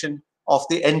estimation of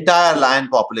the entire lion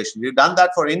population. We've done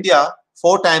that for India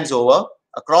 4 times over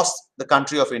across the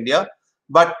country of India,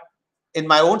 but in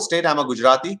my own state, I'm a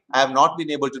Gujarati. I have not been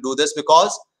able to do this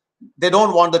because they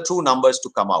don't want the true numbers to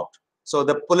come out. So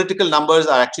the political numbers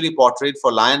are actually portrayed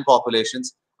for lion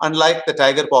populations, unlike the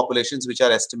tiger populations, which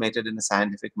are estimated in a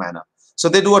scientific manner. So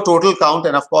they do a total count,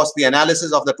 and of course, the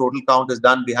analysis of the total count is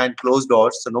done behind closed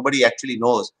doors. So nobody actually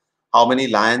knows how many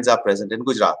lions are present in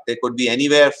Gujarat. They could be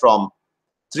anywhere from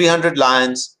 300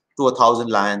 lions to 1,000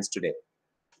 lions today.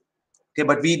 Okay,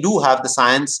 but we do have the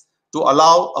science to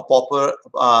allow a proper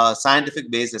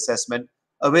scientific-based assessment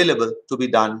available to be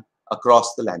done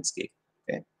across the landscape.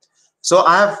 Okay, so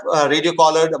I have radio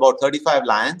collared about 35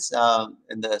 lions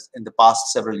in the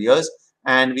past several years,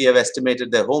 and we have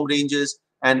estimated their home ranges.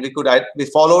 And we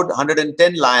followed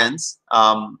 110 lions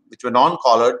which were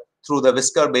non-collared through the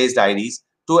whisker-based IDs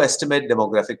to estimate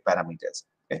demographic parameters.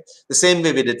 Okay, the same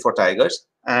way we did for tigers.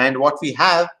 And what we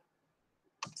have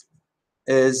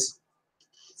is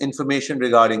information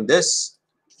regarding this.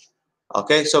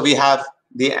 Okay, so we have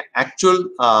the actual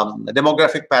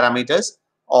demographic parameters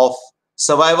of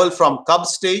survival from cub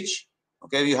stage.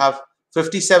 Okay, we have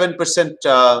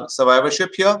 57%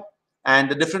 survivorship here, and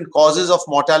the different causes of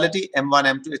mortality, M1,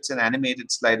 M2. It's an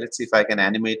animated slide. Let's see if I can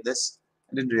animate this.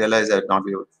 I didn't realize I would not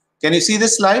be able. Can you see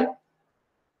this slide?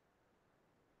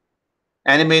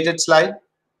 Animated slide.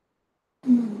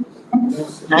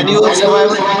 Annual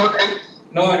survival.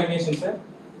 No animation, sir.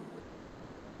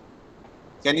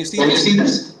 Can you see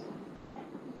this?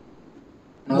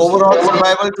 Overall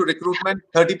survival to recruitment,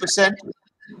 30%.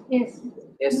 Yes.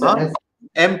 Yes, sir.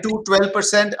 M2,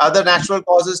 12%. Other natural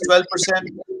causes, 12%.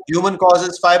 Human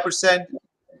causes, 5%.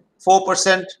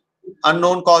 4%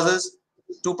 unknown causes.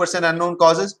 2% unknown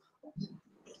causes.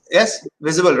 Yes,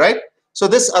 visible, right? So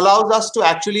this allows us to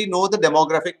actually know the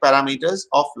demographic parameters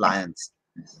of lions.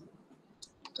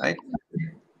 Right?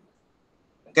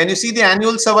 Can you see the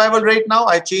annual survival rate now?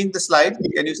 I changed the slide.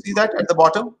 Can you see that at the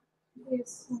bottom?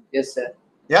 Yes. Yes, sir.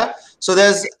 Yeah. So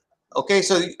there's, okay,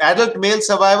 so adult male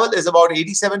survival is about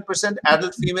 87%.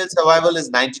 Adult female survival is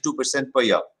 92% per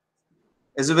year.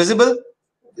 Is it visible?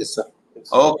 Yes, sir.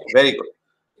 Okay, very good.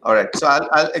 All right. So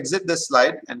I'll exit this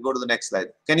slide and go to the next slide.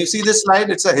 Can you see this slide?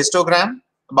 It's a histogram,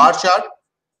 a bar chart.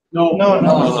 No.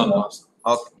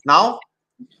 Okay. Now?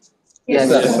 Yes,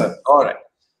 sir. All right.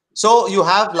 So you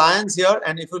have lions here,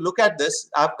 and if you look at this,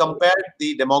 I've compared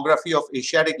the demography of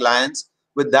Asiatic lions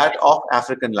with that of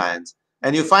African lions.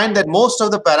 And you find that most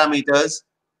of the parameters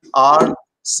are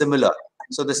similar.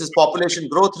 So this is population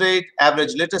growth rate,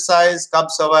 average litter size, cub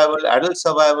survival, adult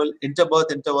survival,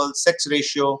 interbirth interval, sex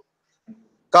ratio,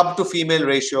 cub to female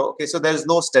ratio. Okay, so there is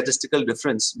no statistical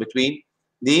difference between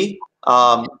the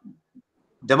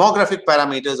demographic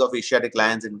parameters of Asiatic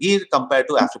lions and Gir compared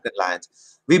to African lions.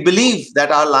 We believe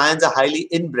that our lions are highly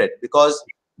inbred because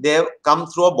they have come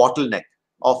through a bottleneck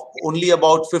of only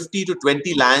about 50 to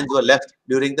 20 lions were left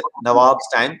during the Nawab's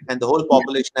time, and the whole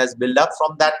population has built up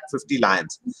from that 50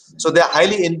 lions. So they are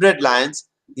highly inbred lions,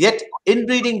 yet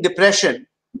inbreeding depression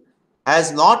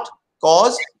has not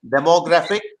caused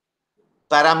demographic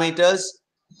parameters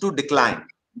to decline,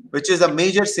 which is a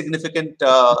major significant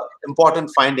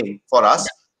important finding for us,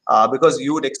 because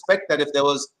you would expect that if there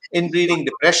was inbreeding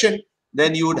depression,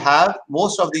 then you would have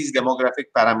most of these demographic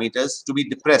parameters to be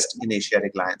depressed in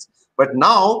Asiatic lions. But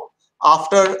now,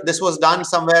 after this was done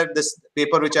somewhere, this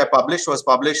paper which I published was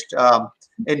published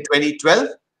in 2012,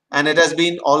 and it has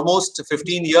been almost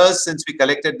 15 years since we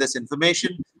collected this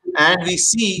information. and we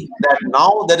see that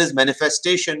now there is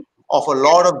manifestation of a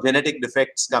lot of genetic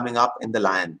defects coming up in the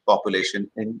lion population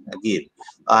in Gir.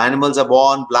 Animals are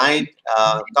born blind,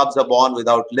 cubs are born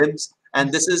without limbs,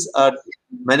 and this is a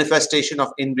manifestation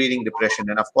of inbreeding depression.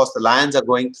 And of course, the lions are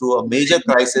going through a major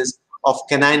crisis of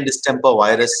canine distemper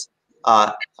virus,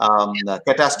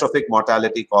 catastrophic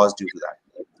mortality caused due to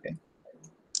that. Okay.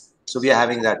 So we are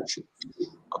having that issue.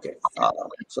 Okay,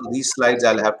 so these slides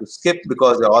I'll have to skip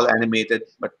because they're all animated,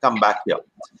 but come back here.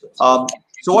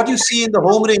 So what you see in the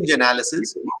home range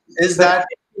analysis is that,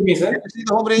 Excuse me, sir. you see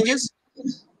the home ranges?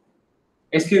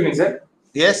 Excuse me, sir.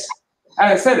 Yes.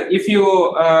 Sir, if you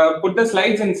put the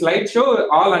slides in slideshow,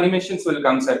 all animations will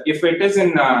come, sir. If it is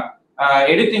in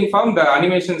editing form, the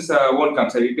animations won't come,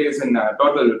 sir. It is in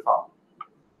total form.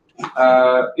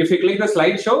 If you click the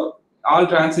slideshow, all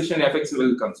transition effects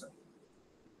will come, sir.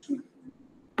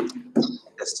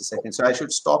 Just a second. So I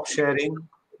should stop sharing.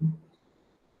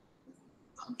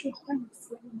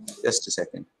 Just a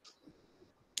second.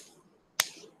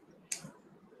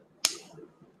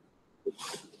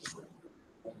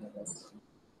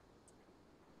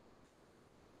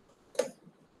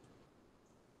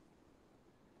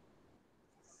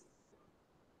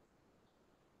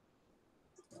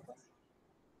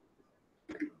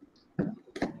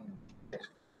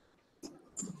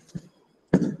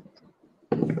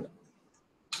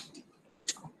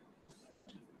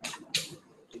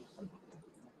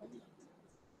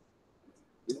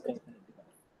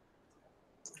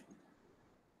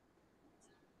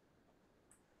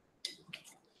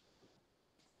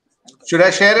 Should I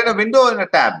share in a window or in a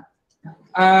tab?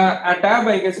 A tab,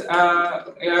 I guess.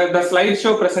 The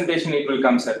slideshow presentation, it will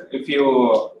come, sir. If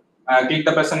you click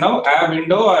the person now, a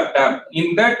window or tab.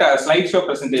 In that slideshow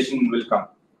presentation will come.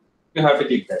 You have to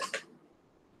click that.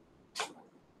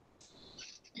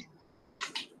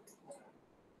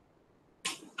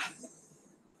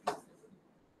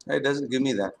 It doesn't give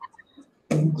me that.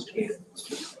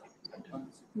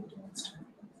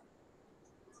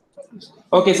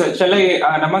 Okay, sir. Shall I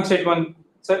demonstrate one,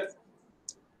 sir?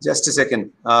 Just a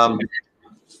second.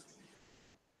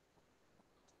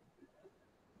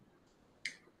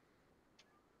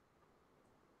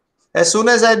 As soon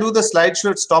as I do the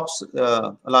slideshow, it stops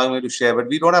allowing me to share. But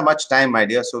we don't have much time, my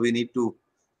dear, so we need to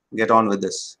get on with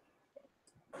this.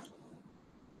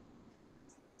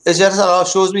 It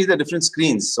just shows me the different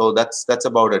screens, so that's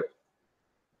about it.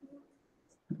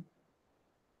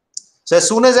 So as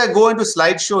soon as I go into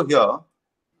slideshow here,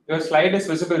 your slide is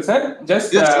visible, sir.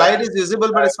 Just your slide is visible,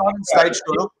 but it's not in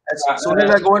slideshow. No? As soon as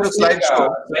I go into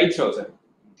slideshow, slideshow, sir.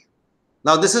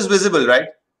 now this is visible, right?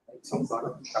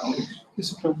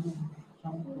 This problem.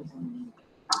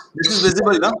 This is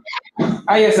visible, no?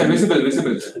 Yes, sir.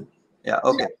 Visible, sir. Yeah.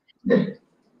 Okay.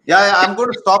 Yeah, I'm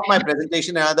going to stop my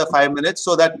presentation in another 5 minutes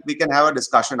so that we can have a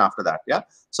discussion after that. Yeah.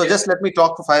 So just let me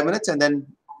talk for 5 minutes and then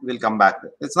we'll come back.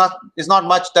 It's not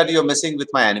much that you're missing with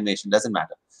my animation. Doesn't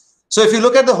matter. So if you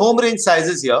look at the home range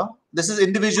sizes here, this is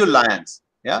individual lions.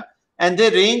 Yeah. And they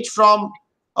range from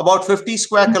about 50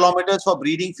 square kilometers for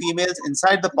breeding females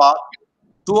inside the park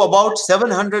to about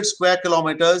 700 square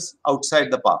kilometers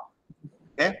outside the park.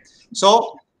 Okay.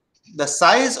 So the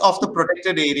size of the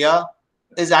protected area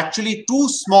is actually too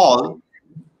small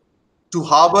to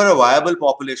harbor a viable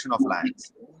population of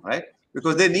lions, right?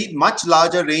 Because they need much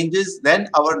larger ranges than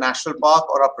our national park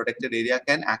or our protected area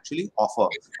can actually offer.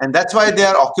 And that's why they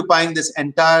are occupying this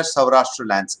entire Saurashtra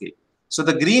landscape. So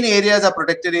the green areas are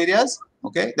protected areas,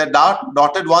 okay? The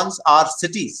dotted ones are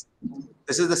cities.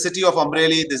 This is the city of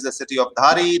Amreli, this is the city of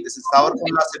Dhari, this is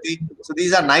Savarkanda city. So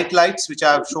these are night lights which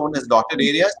I have shown as dotted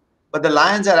areas, but the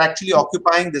lions are actually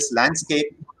occupying this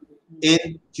landscape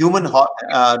in human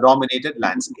dominated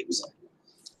landscapes.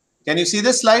 Can you see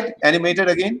this slide animated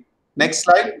again? Next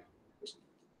slide.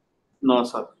 No,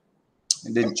 sir.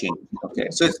 It didn't change. Okay,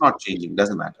 so it's not changing,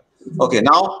 doesn't matter. Okay,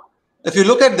 now if you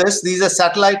look at this, these are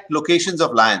satellite locations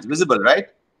of lions, visible, right?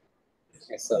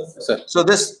 Yes, sir. Sir. So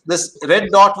this red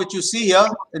dot which you see here,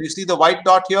 and you see the white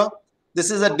dot here,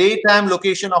 this is a daytime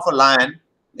location of a lion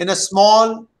in a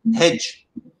small hedge.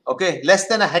 Okay, less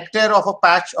than a hectare of a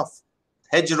patch of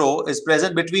hedgerow is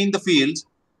present between the fields,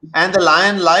 and the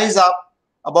lion lies up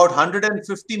about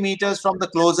 150 meters from the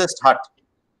closest hut.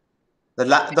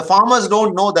 The farmers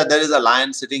don't know that there is a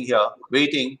lion sitting here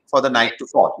waiting for the night to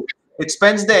fall. It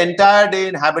spends the entire day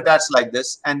in habitats like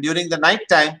this, and during the night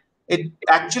time, it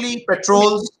actually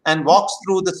patrols and walks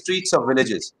through the streets of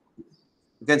villages.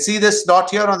 You can see this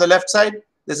dot here on the left side.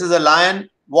 This is a lion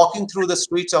walking through the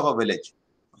streets of a village.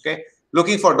 Okay,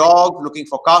 looking for dogs, looking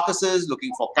for carcasses,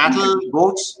 looking for cattle,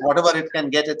 goats, whatever it can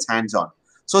get its hands on.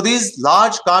 So these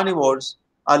large carnivores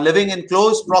are living in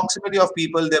close proximity of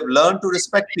people. They've learned to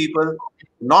respect people,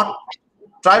 not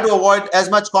try to avoid as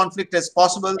much conflict as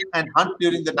possible, and hunt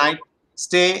during the night,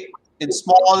 stay in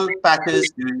small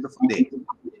patches during the day.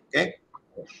 Okay.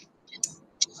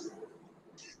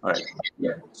 All right.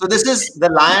 So this is the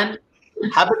lion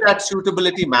habitat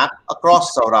suitability map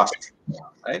across Saurashtra,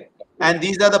 right? And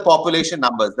these are the population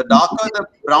numbers. The darker the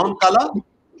brown color,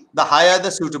 the higher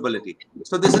the suitability.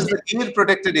 So this is the Gir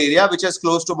protected area, which has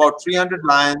close to about 300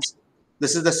 lions.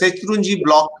 This is the Setrunji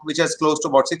block, which has close to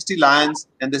about 60 lions.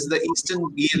 And this is the eastern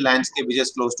Gir landscape, which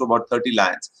has close to about 30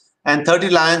 lions. And 30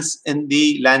 lions in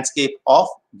the landscape of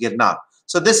Girnar.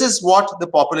 So this is what the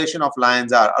population of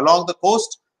lions are. Along the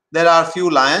coast, there are few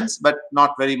lions, but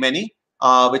not very many,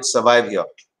 which survive here,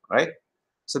 right?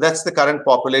 So that's the current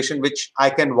population, which I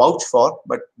can vouch for,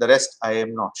 but the rest I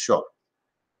am not sure.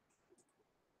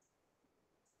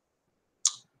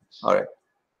 All right.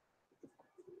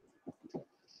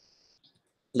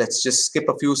 Let's just skip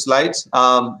a few slides.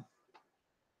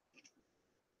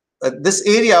 This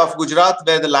area of Gujarat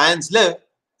where the lions live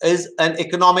is an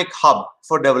economic hub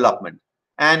for development.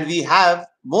 And we have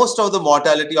most of the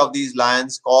mortality of these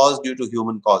lions caused due to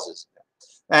human causes.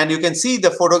 And you can see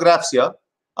the photographs here.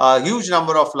 A huge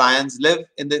number of lions live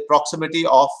in the proximity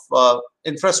of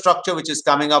infrastructure, which is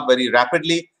coming up very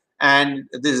rapidly. And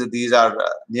these are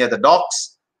near the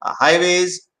docks,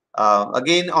 highways,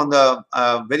 again on the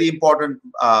very important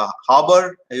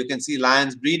harbor. You can see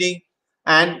lions breeding,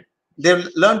 and they've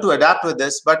learned to adapt with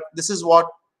this, but this is what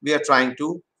we are trying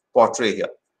to portray here.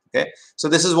 Okay, so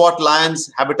this is what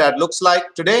lions habitat looks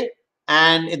like today,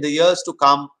 and in the years to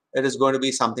come, it is going to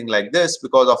be something like this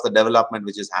because of the development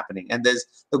which is happening. And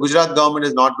the Gujarat government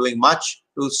is not doing much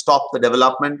to stop the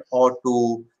development or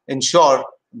to ensure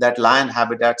that lion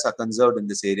habitats are conserved in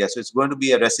this area. So it's going to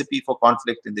be a recipe for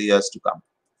conflict in the years to come.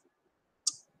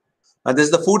 And this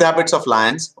is the food habits of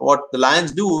lions. What the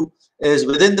lions do is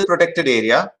within the protected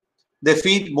area, they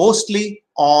feed mostly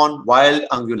on wild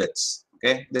ungulates.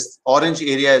 Okay, this orange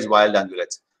area is wild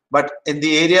ungulates. But in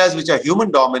the areas which are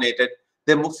human dominated,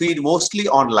 they feed mostly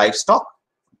on livestock.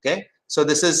 Okay, so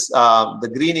this is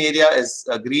the green area is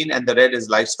green and the red is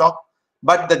livestock.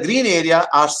 But the green area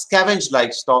are scavenged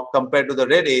livestock compared to the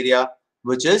red area,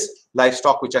 which is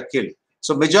livestock which are killed.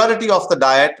 So majority of the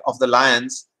diet of the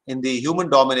lions in the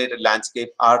human dominated landscape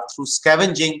are through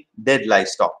scavenging dead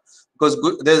livestock, because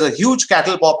there's a huge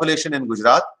cattle population in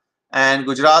Gujarat, and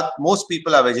Gujarat, most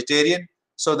people are vegetarian.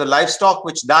 So the livestock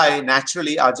which die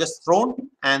naturally are just thrown,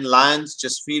 and lions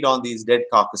just feed on these dead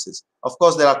carcasses. Of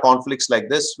course, there are conflicts like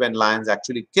this when lions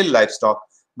actually kill livestock,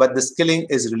 but this killing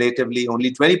is relatively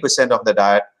only 20% of the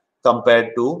diet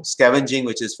compared to scavenging,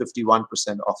 which is 51%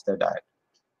 of their diet.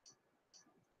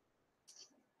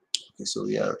 Okay, so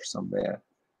we are somewhere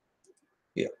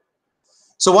here.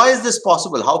 So why is this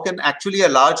possible? How can actually a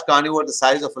large carnivore the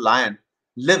size of a lion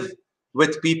live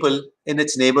with people in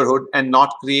its neighborhood and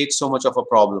not create so much of a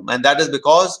problem? And that is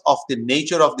because of the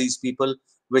nature of these people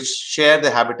which share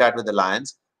the habitat with the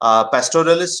lions.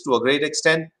 Pastoralists to a great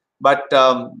extent, but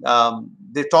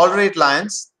they tolerate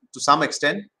lions to some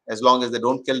extent as long as they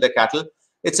don't kill the cattle.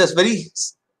 It's a very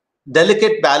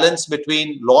delicate balance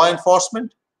between law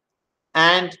enforcement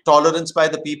and tolerance by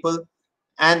the people,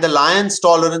 and the lion's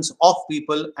tolerance of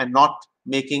people and not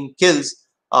making kills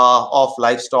of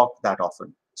livestock that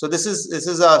often. So this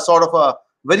is a sort of a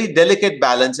very delicate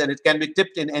balance, and it can be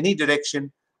tipped in any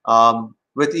direction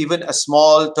with even a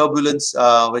small turbulence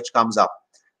which comes up.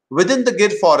 Within the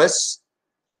Gir forests,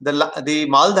 the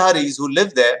Maldharis who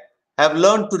live there have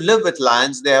learned to live with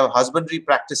lions. They have husbandry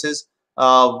practices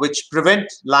which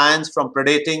prevent lions from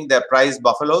predating their prized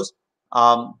buffaloes,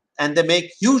 and they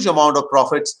make huge amount of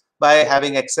profits by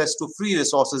having access to free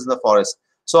resources in the forest.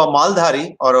 So a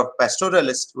Maldhari or a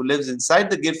pastoralist who lives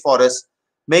inside the Gir forest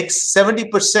makes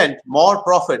 70% more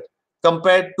profit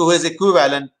compared to his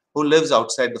equivalent who lives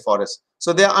outside the forest.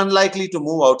 So they are unlikely to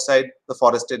move outside the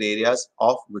forested areas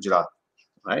of Gujarat,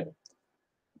 right?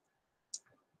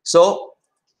 So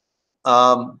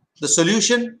the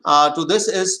solution to this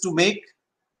is to make,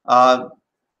 can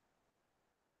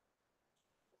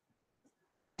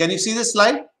you see this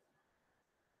slide?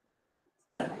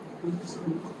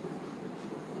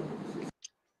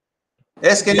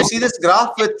 Yes, can you see this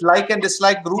graph with like and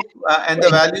dislike group and the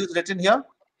values written here?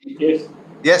 Yes.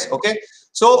 Yes, okay.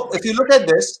 So if you look at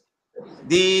this,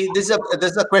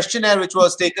 there's a questionnaire which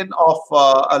was taken of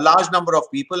a large number of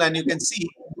people, and you can see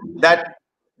that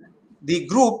the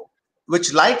group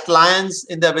which liked lions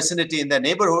in their vicinity, in their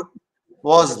neighborhood,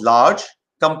 was large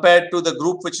compared to the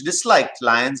group which disliked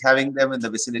lions having them in the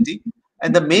vicinity.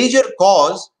 And the major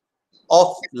cause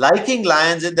of liking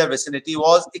lions in their vicinity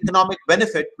was economic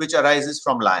benefit which arises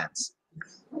from lions.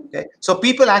 Okay, so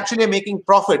people actually are making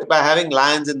profit by having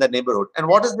lions in the neighborhood. And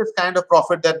what is this kind of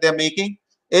profit that they're making?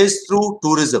 Is through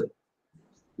tourism.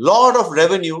 Lot of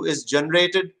revenue is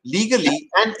generated legally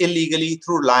and illegally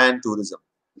through lion tourism.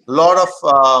 A lot of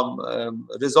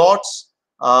resorts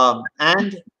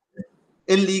and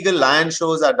illegal lion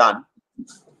shows are done.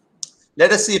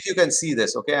 Let us see if you can see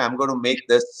this. Okay, I'm going to make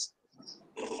this.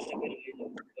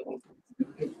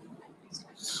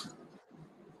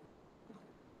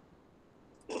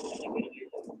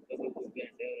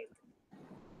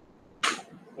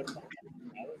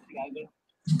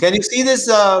 Can you see this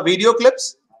video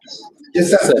clips? Yes,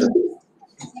 sir.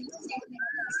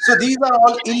 So these are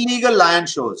all illegal lion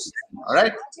shows. All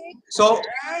right. So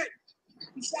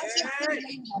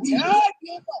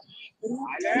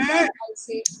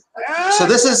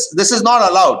this is not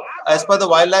allowed as per the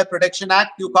Wildlife Protection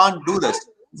Act. You can't do this,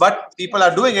 but people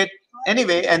are doing it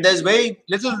anyway, and there's very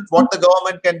little what the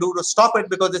government can do to stop it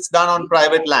because it's done on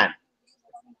private land.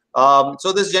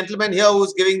 So this gentleman here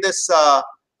who's giving this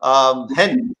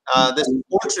hen, this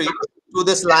poultry to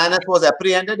this lioness was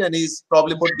apprehended and he's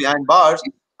probably put behind bars.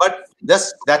 But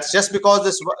that's just because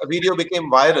this video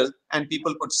became viral and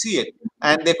people could see it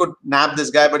and they could nab this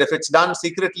guy. But if it's done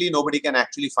secretly, nobody can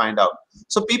actually find out.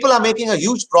 So people are making a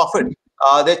huge profit.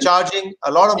 They're charging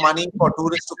a lot of money for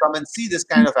tourists to come and see this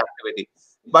kind of activity,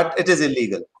 but it is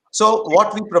illegal. So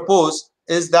what we propose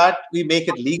is that we make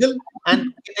it legal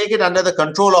and take it under the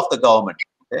control of the government,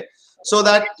 okay? So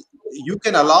that you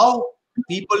can allow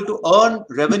people to earn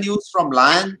revenues from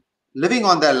land, living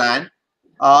on their land,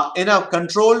 in a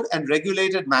controlled and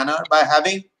regulated manner by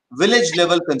having village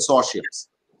level consortiums.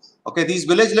 Okay, these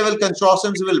village level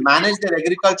consortiums will manage their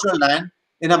agricultural land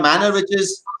in a manner which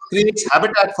creates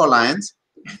habitat for lions.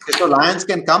 Okay, so lions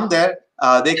can come there,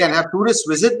 they can have tourists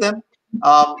visit them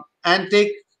and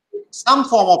take some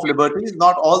form of liberties,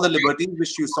 not all the liberties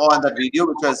which you saw in that video,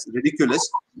 which was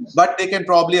ridiculous, but they can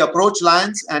probably approach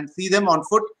lions and see them on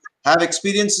foot, have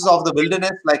experiences of the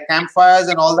wilderness like campfires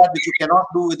and all that, which you cannot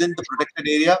do within the protected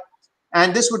area.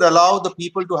 And this would allow the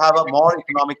people to have a more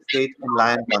economic stake in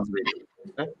lion conservation.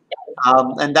 Okay?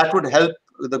 And that would help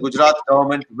the Gujarat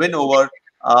government win over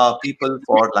people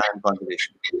for lion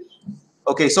conservation.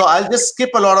 Okay, so I'll just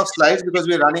skip a lot of slides because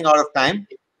we're running out of time.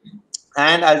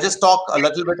 And I'll just talk a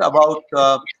little bit about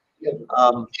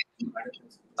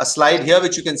a slide here,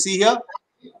 which you can see here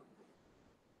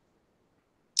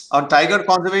on tiger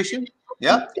conservation.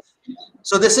 Yeah.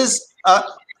 So this is a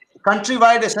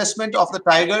countrywide assessment of the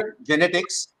tiger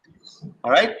genetics.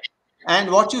 All right.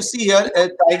 And what you see here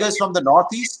is tigers from the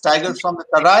northeast, tigers from the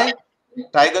Tarai,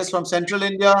 tigers from central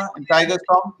India, and tigers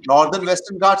from northern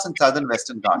Western Ghats and southern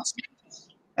Western Ghats.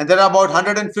 And there are about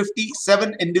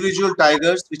 157 individual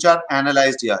tigers which are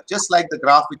analyzed here, just like the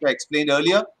graph which I explained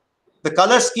earlier. The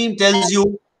color scheme tells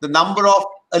you the number of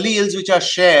alleles which are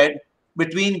shared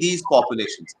between these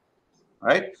populations.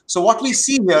 Right? So what we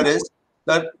see here is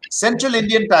that central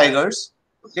Indian tigers,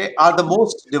 okay, are the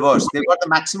most diverse. They've got the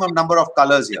maximum number of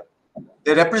colors here.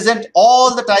 They represent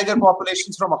all the tiger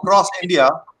populations from across India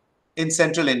in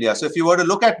central India. So if you were to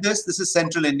look at this, this is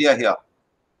central India here,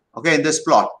 okay, in this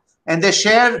plot. And they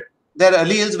share their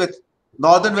alleles with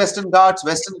northern Western Ghats,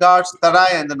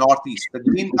 Tarai, and the northeast. The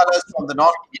green colors from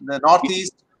the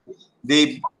northeast,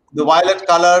 the violet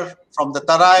color from the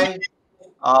Tarai,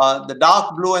 the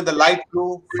dark blue and the light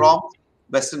blue from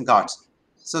Western Ghats.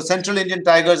 So central Indian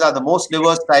tigers are the most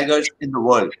diverse tigers in the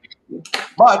world.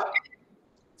 But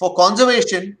for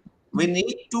conservation, we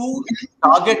need to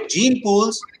target gene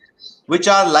pools which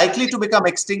are likely to become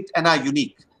extinct and are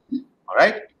unique. All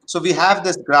right. So we have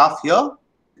this graph here,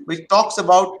 which talks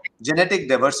about genetic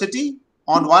diversity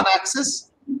on one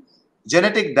axis,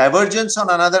 genetic divergence on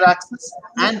another axis,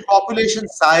 and population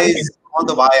size on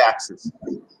the y-axis.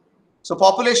 So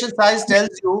population size tells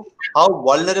you how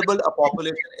vulnerable a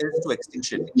population is to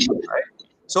extinction. Right?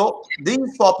 So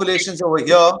these populations over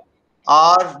here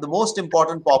are the most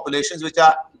important populations, which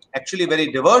are actually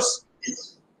very diverse,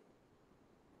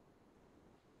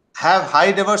 have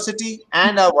high diversity,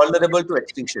 and are vulnerable to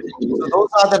extinction. So those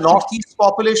are the northeast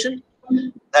population.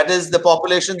 That is the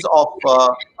populations of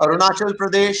Arunachal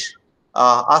Pradesh,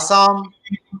 Assam,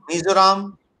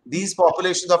 Mizoram. These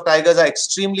populations of tigers are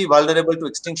extremely vulnerable to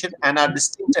extinction and are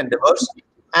distinct and diverse.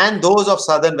 And those of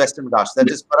southern Western Ghats, that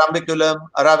is Parambiculam,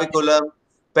 Araviculam,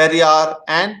 Periyar,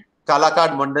 and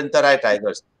Kalakad Mundantarai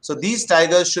tigers. So these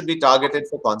tigers should be targeted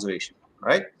for conservation,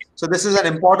 right? So this is an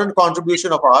important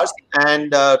contribution of ours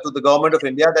and to the government of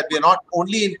India, that we are not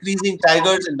only increasing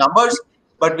tigers in numbers,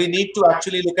 but we need to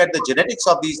actually look at the genetics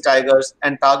of these tigers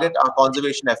and target our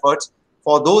conservation efforts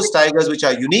for those tigers which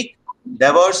are unique,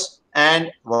 diverse,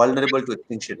 and vulnerable to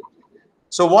extinction.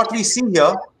 So what we see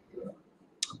here,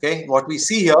 okay, what we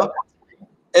see here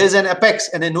is an apex,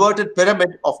 an inverted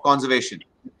pyramid of conservation.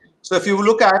 So if you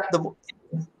look at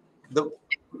the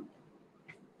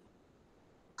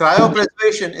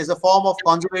cryopreservation is a form of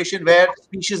conservation where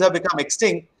species have become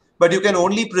extinct, but you can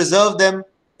only preserve them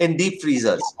in deep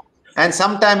freezers, and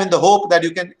sometime in the hope that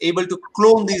you can able to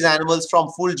clone these animals from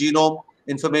full genome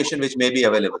information which may be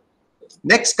available.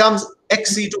 Next comes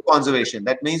ex situ conservation.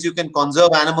 That means you can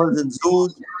conserve animals in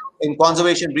zoos, in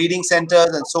conservation breeding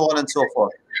centers, and so on and so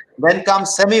forth. Then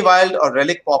comes semi-wild or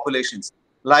relic populations,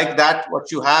 like that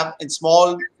what you have in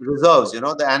small reserves. You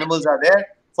know, the animals are there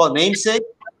for namesake.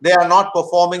 They are not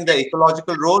performing the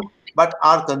ecological role, but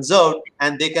are conserved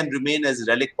and they can remain as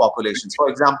relic populations. For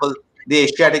example, the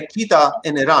Asiatic cheetah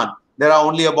in Iran, there are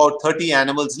only about 30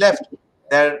 animals left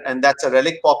there, and that's a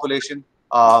relic population.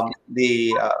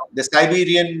 The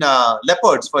Siberian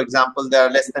leopards, for example, there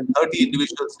are less than 30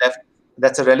 individuals left.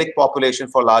 That's a relic population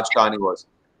for large carnivores.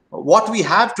 What we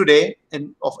have today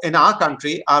in our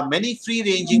country are many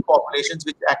free-ranging populations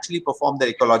which actually perform the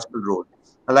ecological role.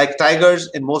 Like tigers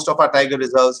in most of our tiger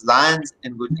reserves, lions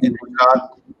in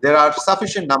Gujarat, there are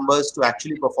sufficient numbers to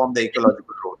actually perform the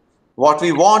ecological role. What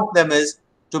we want them is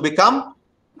to become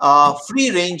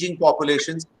free-ranging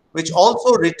populations which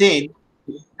also retain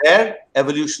their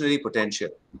evolutionary potential.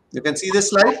 You can see this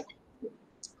slide.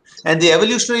 And the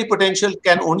evolutionary potential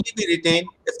can only be retained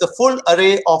if the full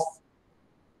array of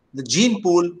the gene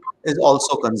pool is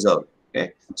also conserved.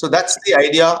 Okay, so that's the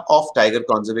idea of tiger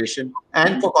conservation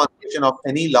and for conservation of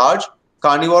any large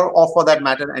carnivore or for that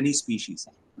matter any species.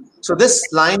 So this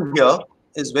line here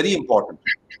is very important.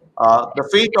 The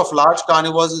fate of large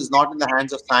carnivores is not in the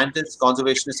hands of scientists,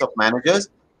 conservationists, or managers,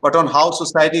 but on how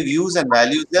society views and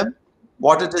values them,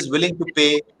 what it is willing to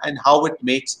pay, and how it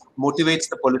motivates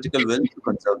the political will to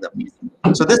conserve them.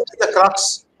 So this is the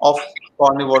crux of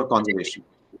carnivore conservation.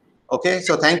 Okay,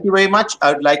 so thank you very much.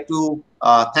 I would like to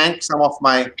thank some of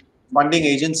my funding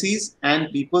agencies and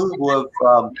people who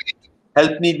have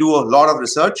helped me do a lot of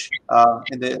research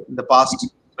in the past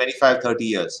 25, 30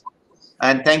 years.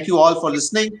 And thank you all for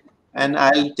listening. And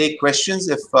I'll take questions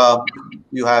if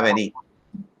you have any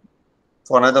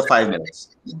for another 5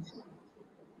 minutes.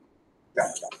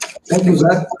 Thank you,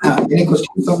 sir. Any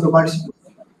questions from the participants?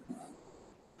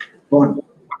 Bon,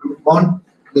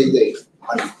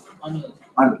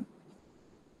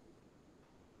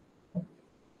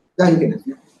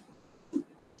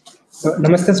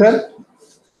 Namaste, sir.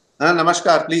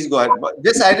 Namaskar, please go ahead.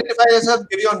 Just identify yourself,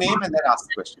 give your name, and then ask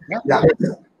the question. Yeah.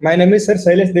 My name is Sir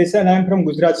Shailesh Desai, and I am from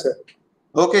Gujarat, sir.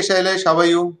 Okay, Shailesh, how are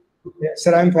you? Yeah,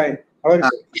 sir, I am fine. How are you?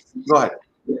 Go ahead.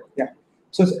 Yeah.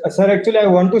 So, sir, actually, I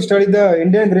want to study the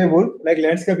Indian grey wolf, like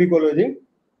landscape ecology.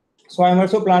 So, I am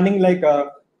also planning, like,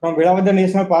 from Yadvendradev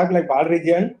National Park, like Bhal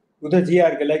region, to the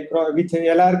GRK, like, with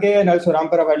LRK and also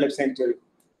Rampara Wildlife Sanctuary.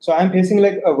 So, I am facing,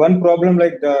 like, one problem,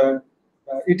 like,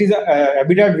 it is a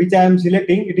habitat which I am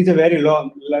selecting. It is a very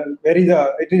long,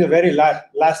 it is a very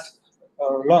last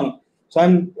long. So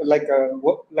I'm like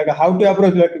how to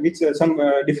approach like which some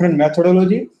different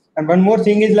methodology. And one more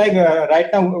thing is like right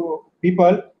now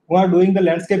people who are doing the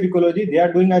landscape ecology, they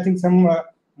are doing I think some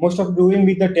most of doing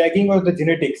with the tagging or the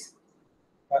genetics.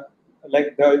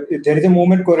 There is a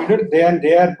movement corridor, they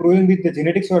are proving with the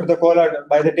genetics or the collard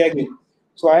by the tagging.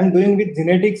 So I am doing with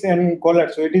genetics and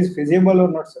collard. So it is feasible or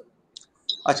not, sir?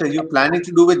 Achha, you're planning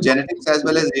to do with genetics as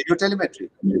well as radio telemetry?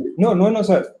 No,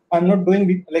 sir. I'm not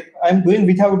doing I'm doing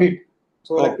without it.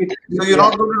 So so you're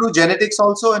not going to do genetics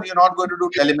also, and you're not going to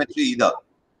do telemetry either.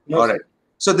 No, all right.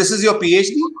 So this is your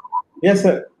PhD? Yes,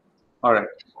 sir. All right.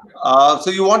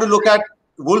 So you want to look at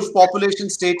wolf population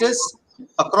status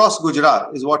across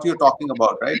Gujarat is what you're talking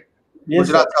about, right? Yes,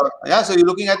 Gujarat, sir. yeah. So you're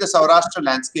looking at the Saurashtra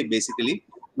landscape basically,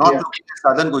 not looking at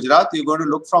southern Gujarat. You're going to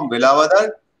look from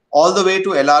Velavadar all the way to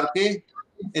LRK.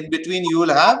 In between, you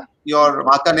will have your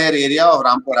Makaner area of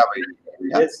Rampura.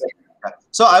 Yeah? Yes, sir. Yeah.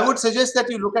 So I would suggest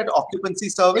that you look at occupancy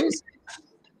surveys.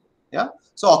 Yeah.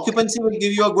 So occupancy will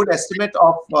give you a good estimate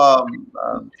of.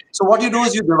 So what you do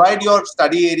is you divide your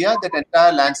study area, that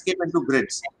entire landscape, into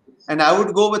grids, and I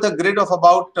would go with a grid of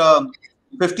about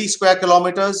 50 square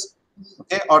kilometers,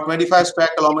 okay, or 25 square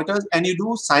kilometers, and you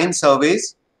do sign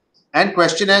surveys and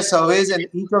questionnaire surveys in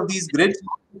each of these grids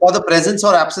for the presence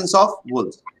or absence of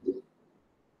wolves.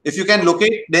 If you can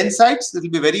locate dense sites, it will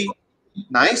be very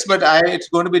nice, but it's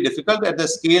going to be difficult at the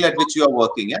scale at which you are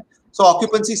working. Yeah? So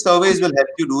occupancy surveys will help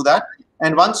you do that.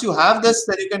 And once you have this,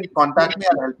 then you can contact me.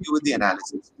 I'll help you with the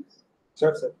analysis.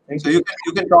 Sure, sir. Thank So you.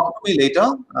 you can talk to me later.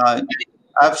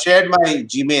 I've shared my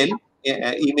Gmail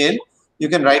email. You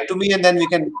can write to me and then we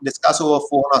can discuss over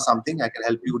phone or something. I can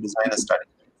help you design a study.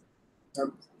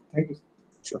 Thank you.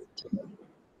 Sure.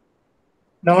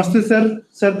 Namaste, sir.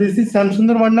 Sir, this is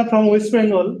Samsundar Vanna from West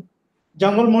Bengal,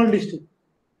 Jungle Mall district.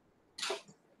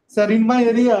 Sir, in my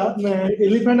area,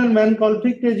 elephant and man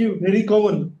conflict is very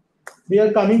common. They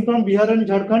are coming from Bihar and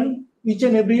Jharkhand each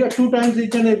and every year, 2 times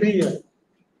each and every year,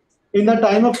 in the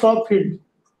time of crop field.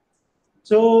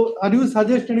 So, are you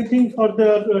suggest anything for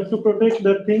the to protect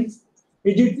the things?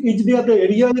 Is the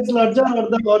area is larger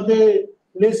or the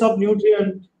less of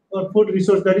nutrient or food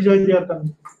resource? That is why they are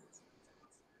coming.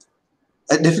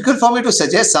 Difficult for me to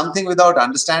suggest something without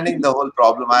understanding the whole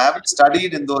problem. I haven't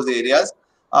studied in those areas.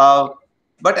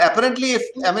 But apparently, it's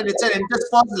an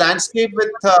interspersed landscape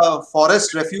with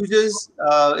forest refuges,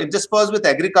 interspersed with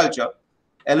agriculture.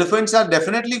 Elephants are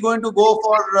definitely going to go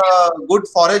for good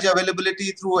forage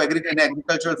availability through in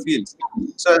agricultural fields.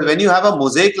 So when you have a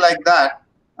mosaic like that,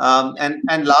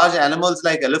 and large animals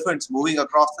like elephants moving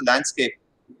across the landscape,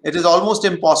 it is almost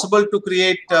impossible to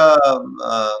create,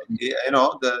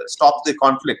 stop the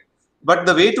conflict. But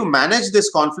the way to manage this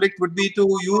conflict would be to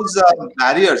use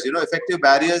barriers, effective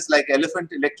barriers like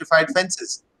elephant electrified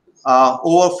fences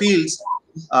over fields,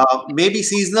 maybe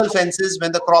seasonal fences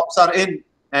when the crops are in,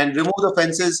 and remove the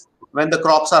fences when the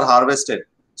crops are harvested.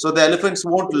 So the elephants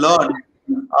won't learn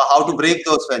how to break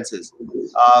those fences.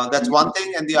 That's one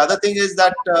thing. And the other thing is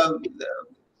that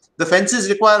the fences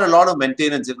require a lot of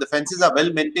maintenance. If the fences are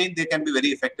well maintained, they can be very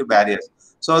effective barriers.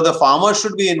 So the farmers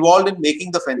should be involved in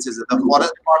making the fences. The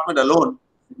forest department alone,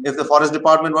 if the forest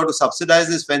department were to subsidize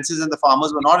these fences and the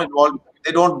farmers were not involved,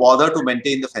 they don't bother to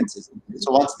maintain the fences.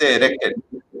 So once they're erected.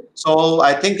 So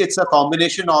I think it's a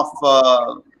combination of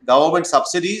government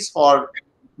subsidies for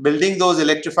building those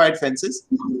electrified fences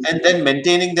and then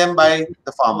maintaining them by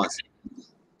the farmers.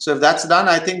 So if that's done,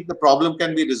 I think the problem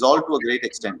can be resolved to a great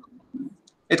extent.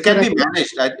 It can be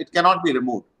managed. It cannot be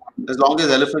removed as long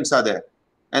as elephants are there,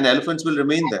 and elephants will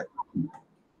remain there.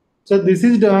 So this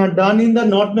is done in the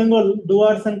North Bengal,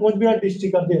 Duars and Coach Bihar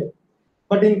district are there.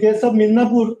 But in case of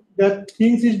Midnapur, that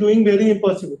things is doing very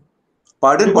impossible.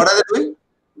 Pardon? What are they doing?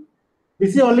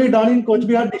 This is already done in Coach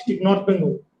Bihar district, North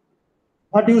Bengal.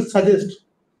 What do you suggest?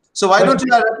 So why don't you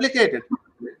replicate it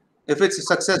if it's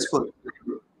successful?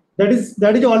 That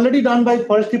is already done by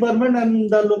Forest Department and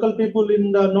the local people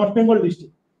in the North Bengal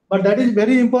district. But that is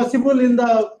very impossible in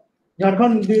the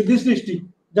Jharkhand, this district,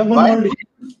 Jungle Mall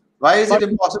district. Why is it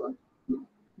impossible?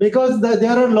 Because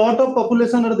there are a lot of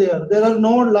population are there. There are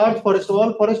no large forests.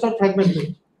 All forests are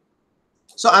fragmented.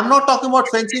 So I'm not talking about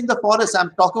fencing the forest.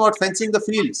 I'm talking about fencing the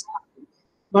fields.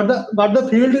 But the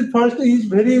field is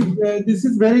very. This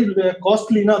is very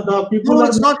costly. Now the people. No,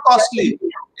 it's not costly.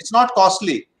 It's not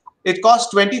costly. It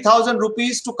costs 20,000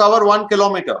 rupees to cover 1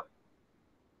 kilometer.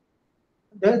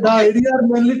 The area are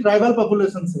mainly tribal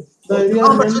populations.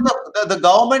 The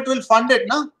government will fund it,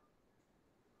 no?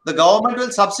 The government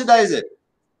will subsidize it.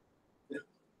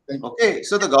 Okay,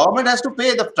 so the government has to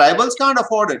pay. The tribals can't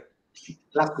afford it.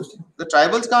 Last question. The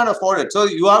tribals can't afford it. So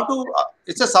you have to.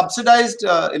 It's a subsidized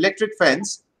electric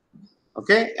fence.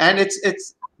 Okay, and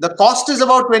it's the cost is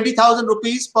about 20,000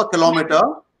 rupees per kilometer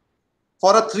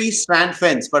for a 3-strand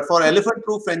fence. But for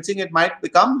elephant-proof fencing, it might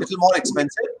become a little more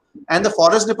expensive. And the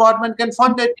forest department can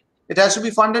fund it. It has to be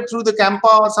funded through the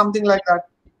Campa or something like that.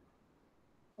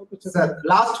 Okay, sir.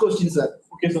 Last question, sir.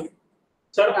 Okay, sir.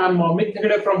 Sir, I'm Amit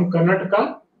Hegde from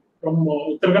Karnataka, from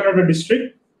Uttar Kannada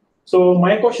district. So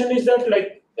my question is that,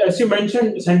 like, as you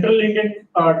mentioned, Central Indian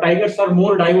tigers are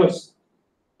more diverse.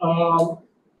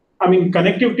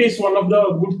 Connectivity is one of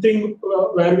the good things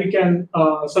where we can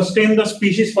sustain the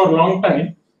species for a long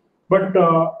time. But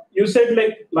you said,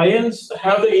 like, lions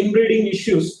have the inbreeding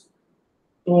issues.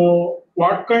 So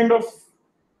what kind of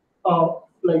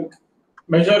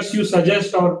measures you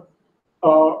suggest, or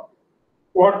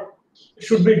what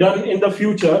should be done in the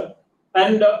future?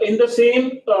 And in the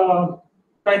same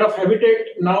kind of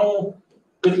habitat now,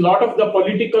 with a lot of the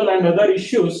political and other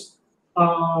issues,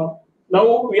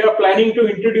 now we are planning to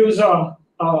introduce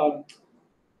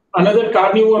another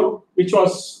carnivore which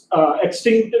was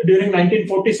extinct during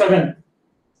 1947.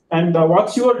 And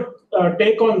what's your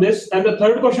take on this? And the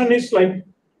third question is, like,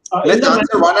 let's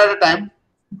answer one at a time.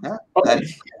 Yeah? Okay.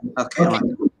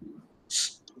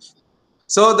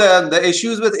 So the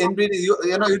issues with inbreeding, you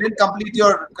didn't complete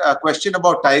your question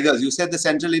about tigers. You said the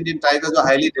Central Indian tigers are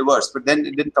highly diverse, but then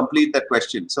it didn't complete that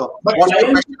question. So what's the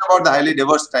question about the highly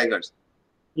diverse tigers?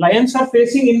 Lions are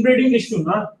facing inbreeding issue,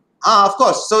 huh? Of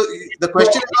course. So the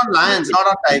question is on lions, not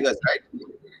on tigers, right?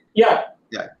 Yeah.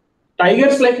 Yeah.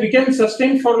 tigers, like, we can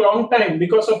sustain for a long time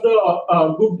because of the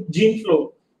good gene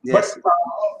flow. Yes.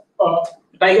 But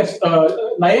tigers,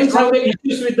 lions have the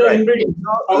issues with the Right. inbreeding.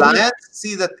 Lions,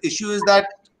 see, the issue is that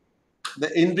the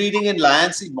inbreeding in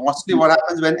lions, mostly what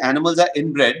happens when animals are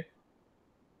inbred,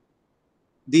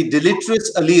 the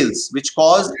deleterious alleles which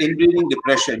cause inbreeding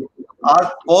depression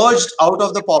are purged out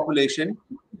of the population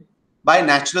by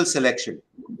natural selection.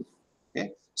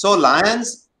 Okay? So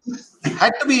lions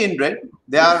had to be inbred.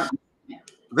 They are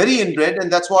very inbred,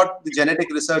 and that's what the genetic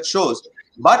research shows.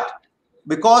 But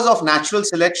because of natural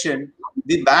selection,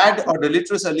 the bad or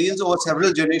deleterious alleles over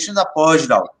several generations are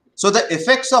purged out. So the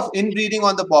effects of inbreeding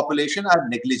on the population are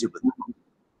negligible.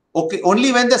 Okay,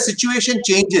 only when the situation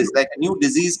changes, like a new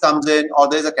disease comes in or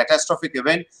there's a catastrophic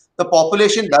event, the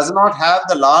population does not have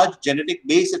the large genetic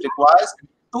base it requires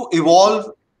to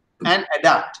evolve and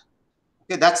adapt.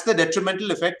 Okay, that's the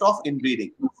detrimental effect of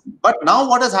inbreeding. But now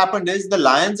what has happened is the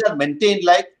lions are maintained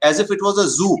like as if it was a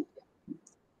zoo.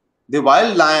 The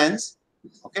wild lions,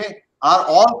 okay, are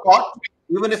all caught,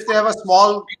 even if they have a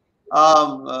small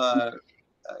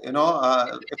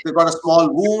if they've got a small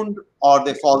wound or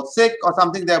they fall sick or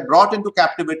something, they're brought into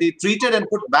captivity, treated and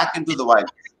put back into the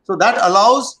wild. So that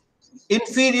allows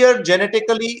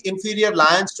genetically inferior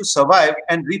lions to survive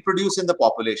and reproduce in the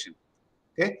population.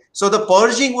 Okay, so the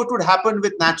purging which would happen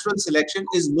with natural selection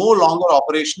is no longer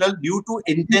operational due to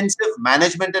intensive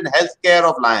management and health care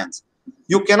of lions.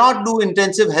 You cannot do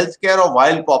intensive health care of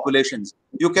wild populations.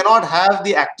 You cannot have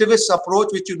the activist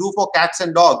approach which you do for cats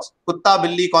and dogs. Kutta,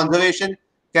 billi conservation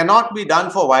cannot be done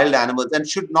for wild animals and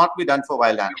should not be done for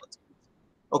wild animals.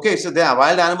 Okay, so the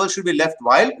wild animals should be left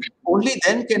wild. Only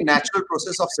then can natural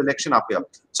process of selection appear.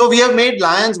 So we have made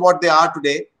lions what they are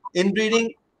today.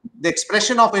 Inbreeding, the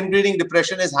expression of inbreeding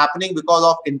depression is happening because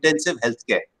of intensive health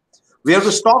care. We have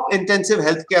to stop intensive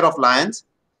health care of lions.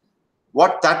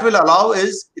 What that will allow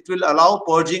is, it will allow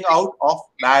purging out of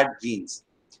bad genes.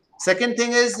 Second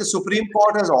thing is, the Supreme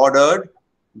Court has ordered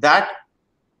that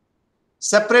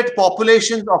separate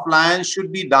populations of lions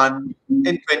should be done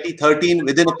in 2013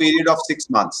 within a period of 6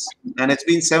 months. And it's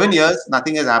been 7 years,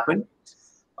 nothing has happened.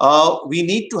 We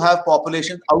need to have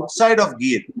populations outside of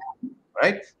Gir,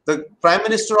 right? The Prime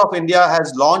Minister of India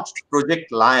has launched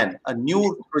Project Lion, a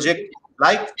new project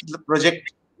like the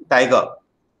Project Tiger,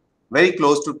 very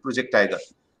close to Project Tiger,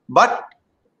 but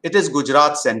it is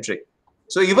Gujarat centric.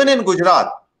 So even in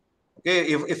Gujarat, okay,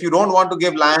 if you don't want to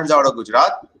give lions out of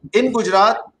Gujarat, in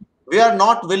Gujarat, we are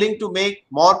not willing to make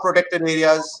more protected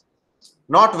areas,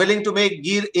 not willing to make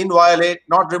Gir inviolate,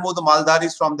 not remove the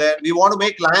Maldaris from there. We want to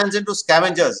make lions into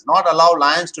scavengers, not allow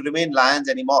lions to remain lions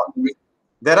anymore.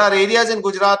 There are areas in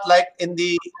Gujarat, like in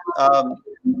the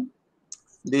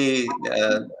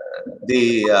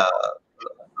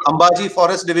Ambaji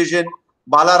Forest Division,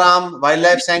 Balaram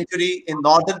Wildlife Sanctuary in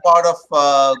northern part of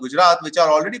Gujarat, which are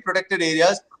already protected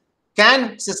areas,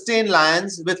 can sustain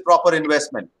lions with proper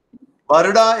investment.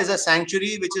 Baroda is a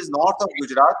sanctuary which is north of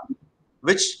Gujarat,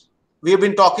 which we have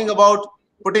been talking about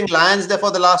putting lions there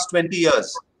for the last 20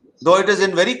 years. Though it is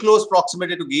in very close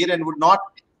proximity to Gir and would not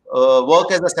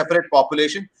work as a separate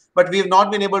population, but we have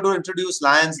not been able to introduce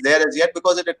lions there as yet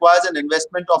because it requires an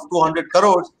investment of 200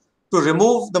 crores to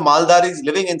remove the Maldaris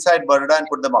living inside Baroda and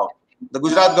put them out. The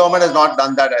Gujarat government has not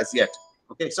done that as yet.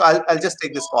 Okay, so I'll just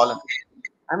take this call.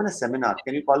 I'm in a seminar.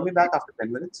 Can you call me back after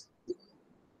 10 minutes?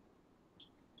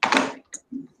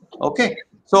 Okay,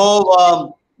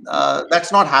 so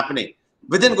that's not happening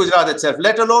within Gujarat itself,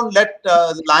 let alone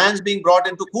the lions being brought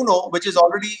into Kuno, which is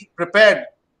already prepared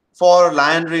for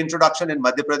lion reintroduction in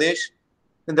Madhya Pradesh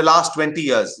in the last 20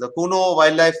 years. The Kuno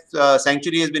Wildlife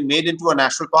Sanctuary has been made into a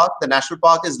national park. The national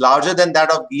park is larger than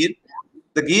that of Gir.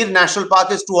 The Gir National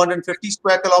Park is 250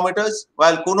 square kilometers,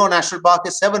 while Kuno National Park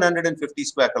is 750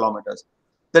 square kilometers.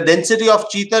 The density of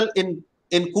cheetal in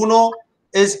Kuno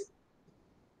is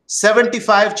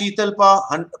 75 cheetal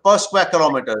per square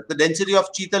kilometer. The density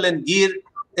of cheetal in Gir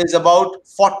is about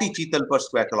 40 cheetal per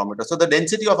square kilometer. So the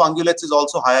density of ungulates is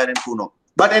also higher in Kuno.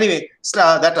 But anyway,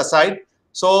 that aside,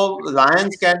 so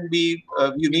lions can be,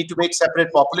 you need to make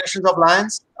separate populations of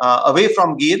lions away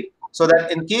from Gir, so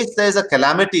that in case there is a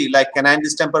calamity like canine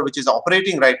distemper, which is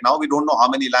operating right now, we don't know how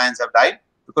many lions have died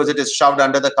because it is shoved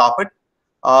under the carpet.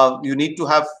 You need to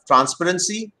have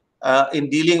transparency in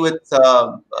dealing with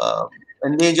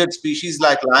endangered species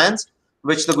like lions,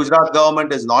 which the Gujarat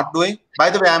government is not doing. By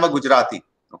the way, I'm a Gujarati.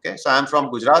 Okay, so I'm from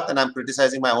Gujarat and I'm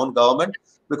criticizing my own government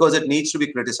because it needs to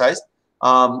be criticized.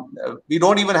 We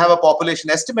don't even have a population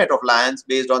estimate of lions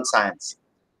based on science.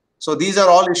 So these are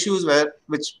all issues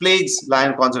which plagues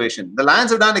lion conservation. The lions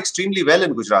have done extremely well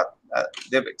in Gujarat.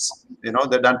 They've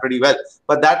done pretty well,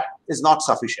 but that is not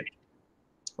sufficient.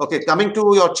 Okay, coming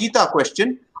to your cheetah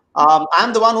question,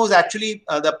 I'm the one who's actually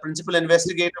the principal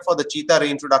investigator for the cheetah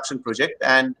reintroduction project.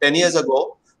 And 10 years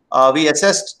ago, we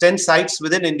assessed 10 sites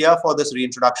within India for this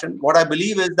reintroduction. What I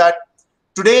believe is that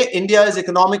today, India is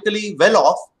economically well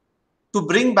off to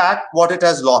bring back what it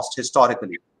has lost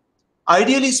historically.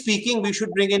 Ideally speaking, we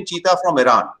should bring in cheetah from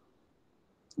Iran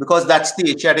because that's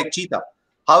the Asiatic cheetah.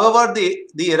 However,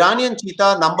 the Iranian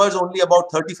cheetah numbers only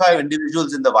about 35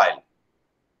 individuals in the wild.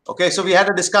 Okay, so we had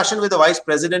a discussion with the vice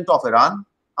president of Iran,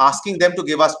 asking them to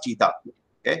give us cheetah.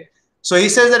 Okay, so he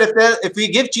says that if we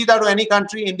give cheetah to any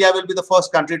country, India will be the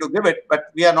first country to give it, but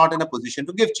we are not in a position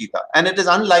to give cheetah. And it is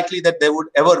unlikely that they would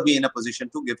ever be in a position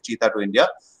to give cheetah to India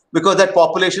because that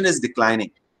population is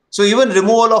declining. So even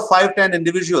removal of 5-10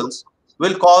 individuals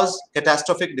will cause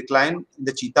catastrophic decline in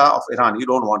the cheetah of Iran. You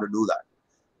don't want to do that.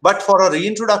 But for a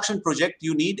reintroduction project,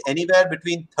 you need anywhere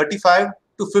between 35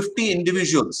 to 50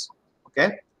 individuals,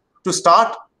 okay, to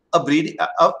start a breeding,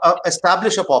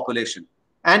 establish a population.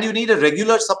 And you need a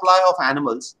regular supply of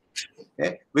animals,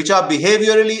 okay, which are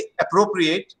behaviorally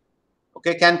appropriate,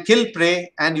 okay, can kill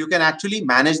prey, and you can actually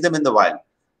manage them in the wild.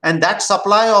 And that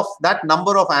supply of that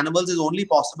number of animals is only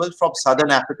possible from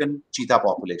Southern African cheetah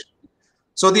population.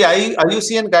 So the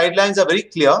IUCN guidelines are very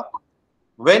clear.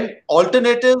 When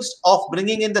alternatives of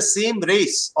bringing in the same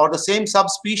race or the same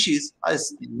subspecies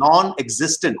is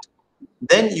non-existent,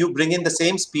 then you bring in the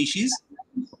same species,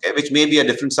 okay, which may be a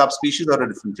different subspecies or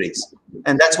a different race.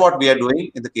 And that's what we are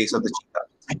doing in the case of the cheetah.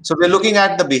 So we're looking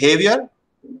at the behavior,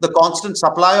 the constant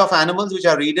supply of animals which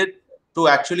are needed to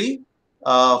actually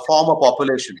form a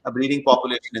population, a breeding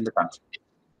population in the country.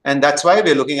 And that's why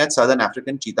we're looking at Southern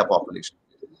African cheetah population.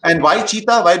 And why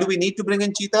cheetah? Why do we need to bring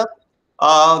in cheetah?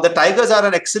 The tigers are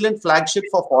an excellent flagship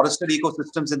for forested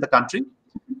ecosystems in the country.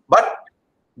 But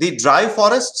the dry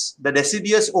forests, the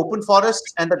deciduous open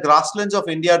forests, and the grasslands of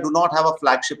India do not have a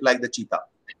flagship like the cheetah.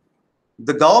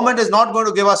 The government is not going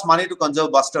to give us money to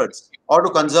conserve bustards or to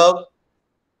conserve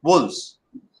wolves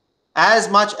as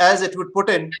much as it would put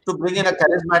in to bring in a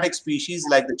charismatic species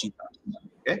like the cheetah.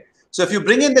 Okay? So if you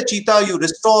bring in the cheetah, you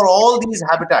restore all these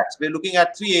habitats. We're looking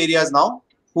at 3 areas now.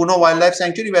 Puno Wildlife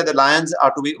Sanctuary, where the lions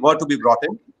were to be brought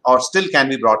in, or still can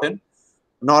be brought in.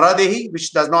 Noradehi,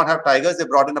 which does not have tigers, they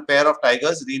brought in a pair of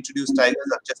tigers, reintroduced tigers,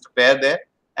 just a pair there,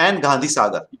 and Gandhi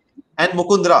Sagar. And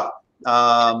Mukundra,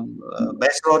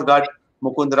 Baisrorgarh,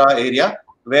 Mukundra area,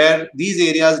 where these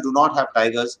areas do not have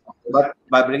tigers, but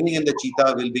by bringing in the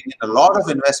cheetah, we'll bring in a lot of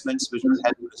investments which will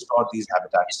help restore these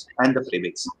habitats and the prey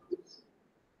base.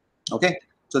 Okay,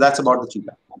 so that's about the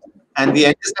cheetah. And we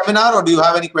end the seminar, or do you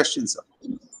have any questions, sir?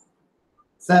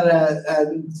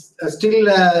 Sir, still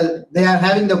they are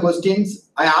having the questions.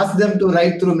 I asked them to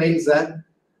write through mail, sir.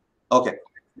 Okay.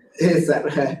 Yes,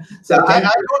 sir. So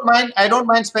I don't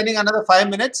mind spending another 5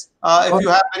 minutes if you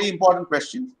have very important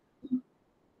questions.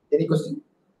 Any question?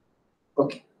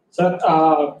 Okay.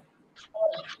 Sir,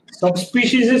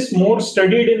 subspecies is more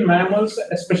studied in mammals,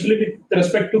 especially with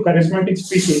respect to charismatic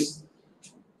species.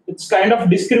 It's kind of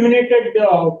discriminated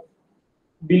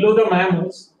below the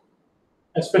mammals,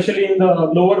 especially in the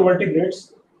lower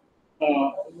vertebrates.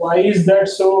 Why is that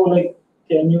so? Like,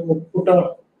 can you put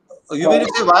a... You mean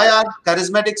to say why are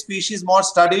charismatic species more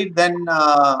studied than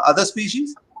other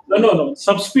species? No.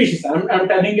 Subspecies. I'm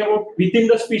telling about within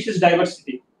the species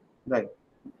diversity. Right.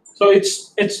 So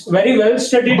it's very well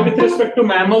studied with respect to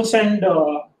mammals and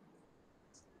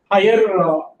higher,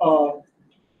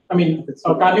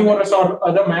 carnivores or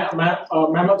other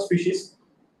mammal species.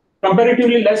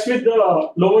 Comparatively less with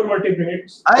the lower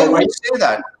vertebrates. I wouldn't say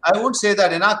that. I would say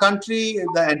that in our country,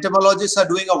 the entomologists are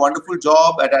doing a wonderful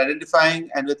job at identifying,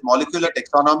 and with molecular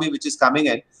taxonomy, which is coming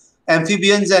in,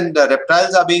 amphibians and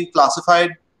reptiles are being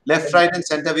classified left, right, and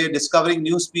center. We are discovering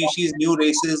new species, new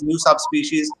races, new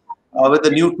subspecies with the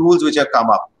new tools which have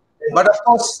come up. But of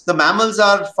course, the mammals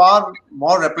are far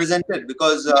more represented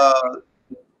because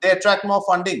they attract more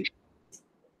funding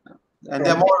and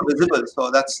they're more visible. So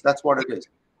that's what it is.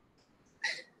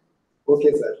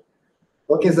 Okay, sir.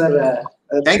 Okay, sir.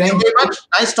 Thank you very much.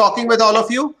 Nice talking with all of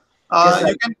you.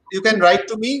 Yes, you can write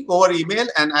to me over email,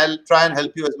 and I'll try and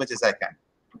help you as much as I can.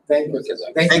 Thank you, sir.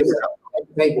 Thank you, sir.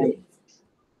 Thank you.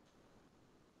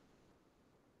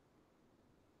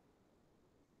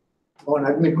 On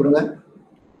admit கொடுங்க.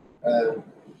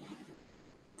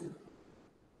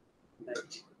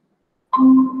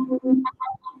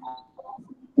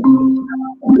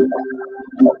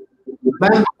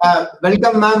 Ma'am,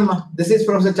 welcome, ma'am. This is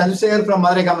Professor Chandrasekhar from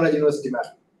Madurai Kamaraj University, ma'am.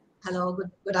 Hello,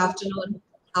 good afternoon.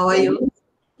 How are you?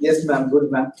 Yes, ma'am.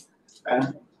 Good, ma'am.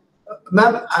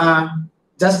 Ma'am,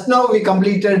 just now we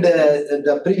completed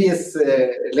the previous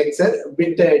lecture, a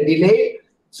bit delayed.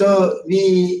 So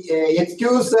we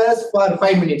excuse us for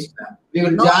 5 minutes, ma'am. We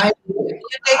will No, join. you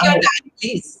take your time,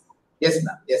 please. Yes,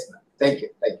 ma'am. Yes, ma'am. Thank you.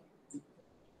 Thank you.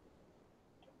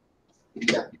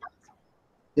 Yeah.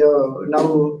 So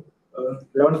now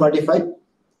 11:45.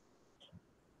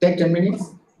 Take 10 minutes.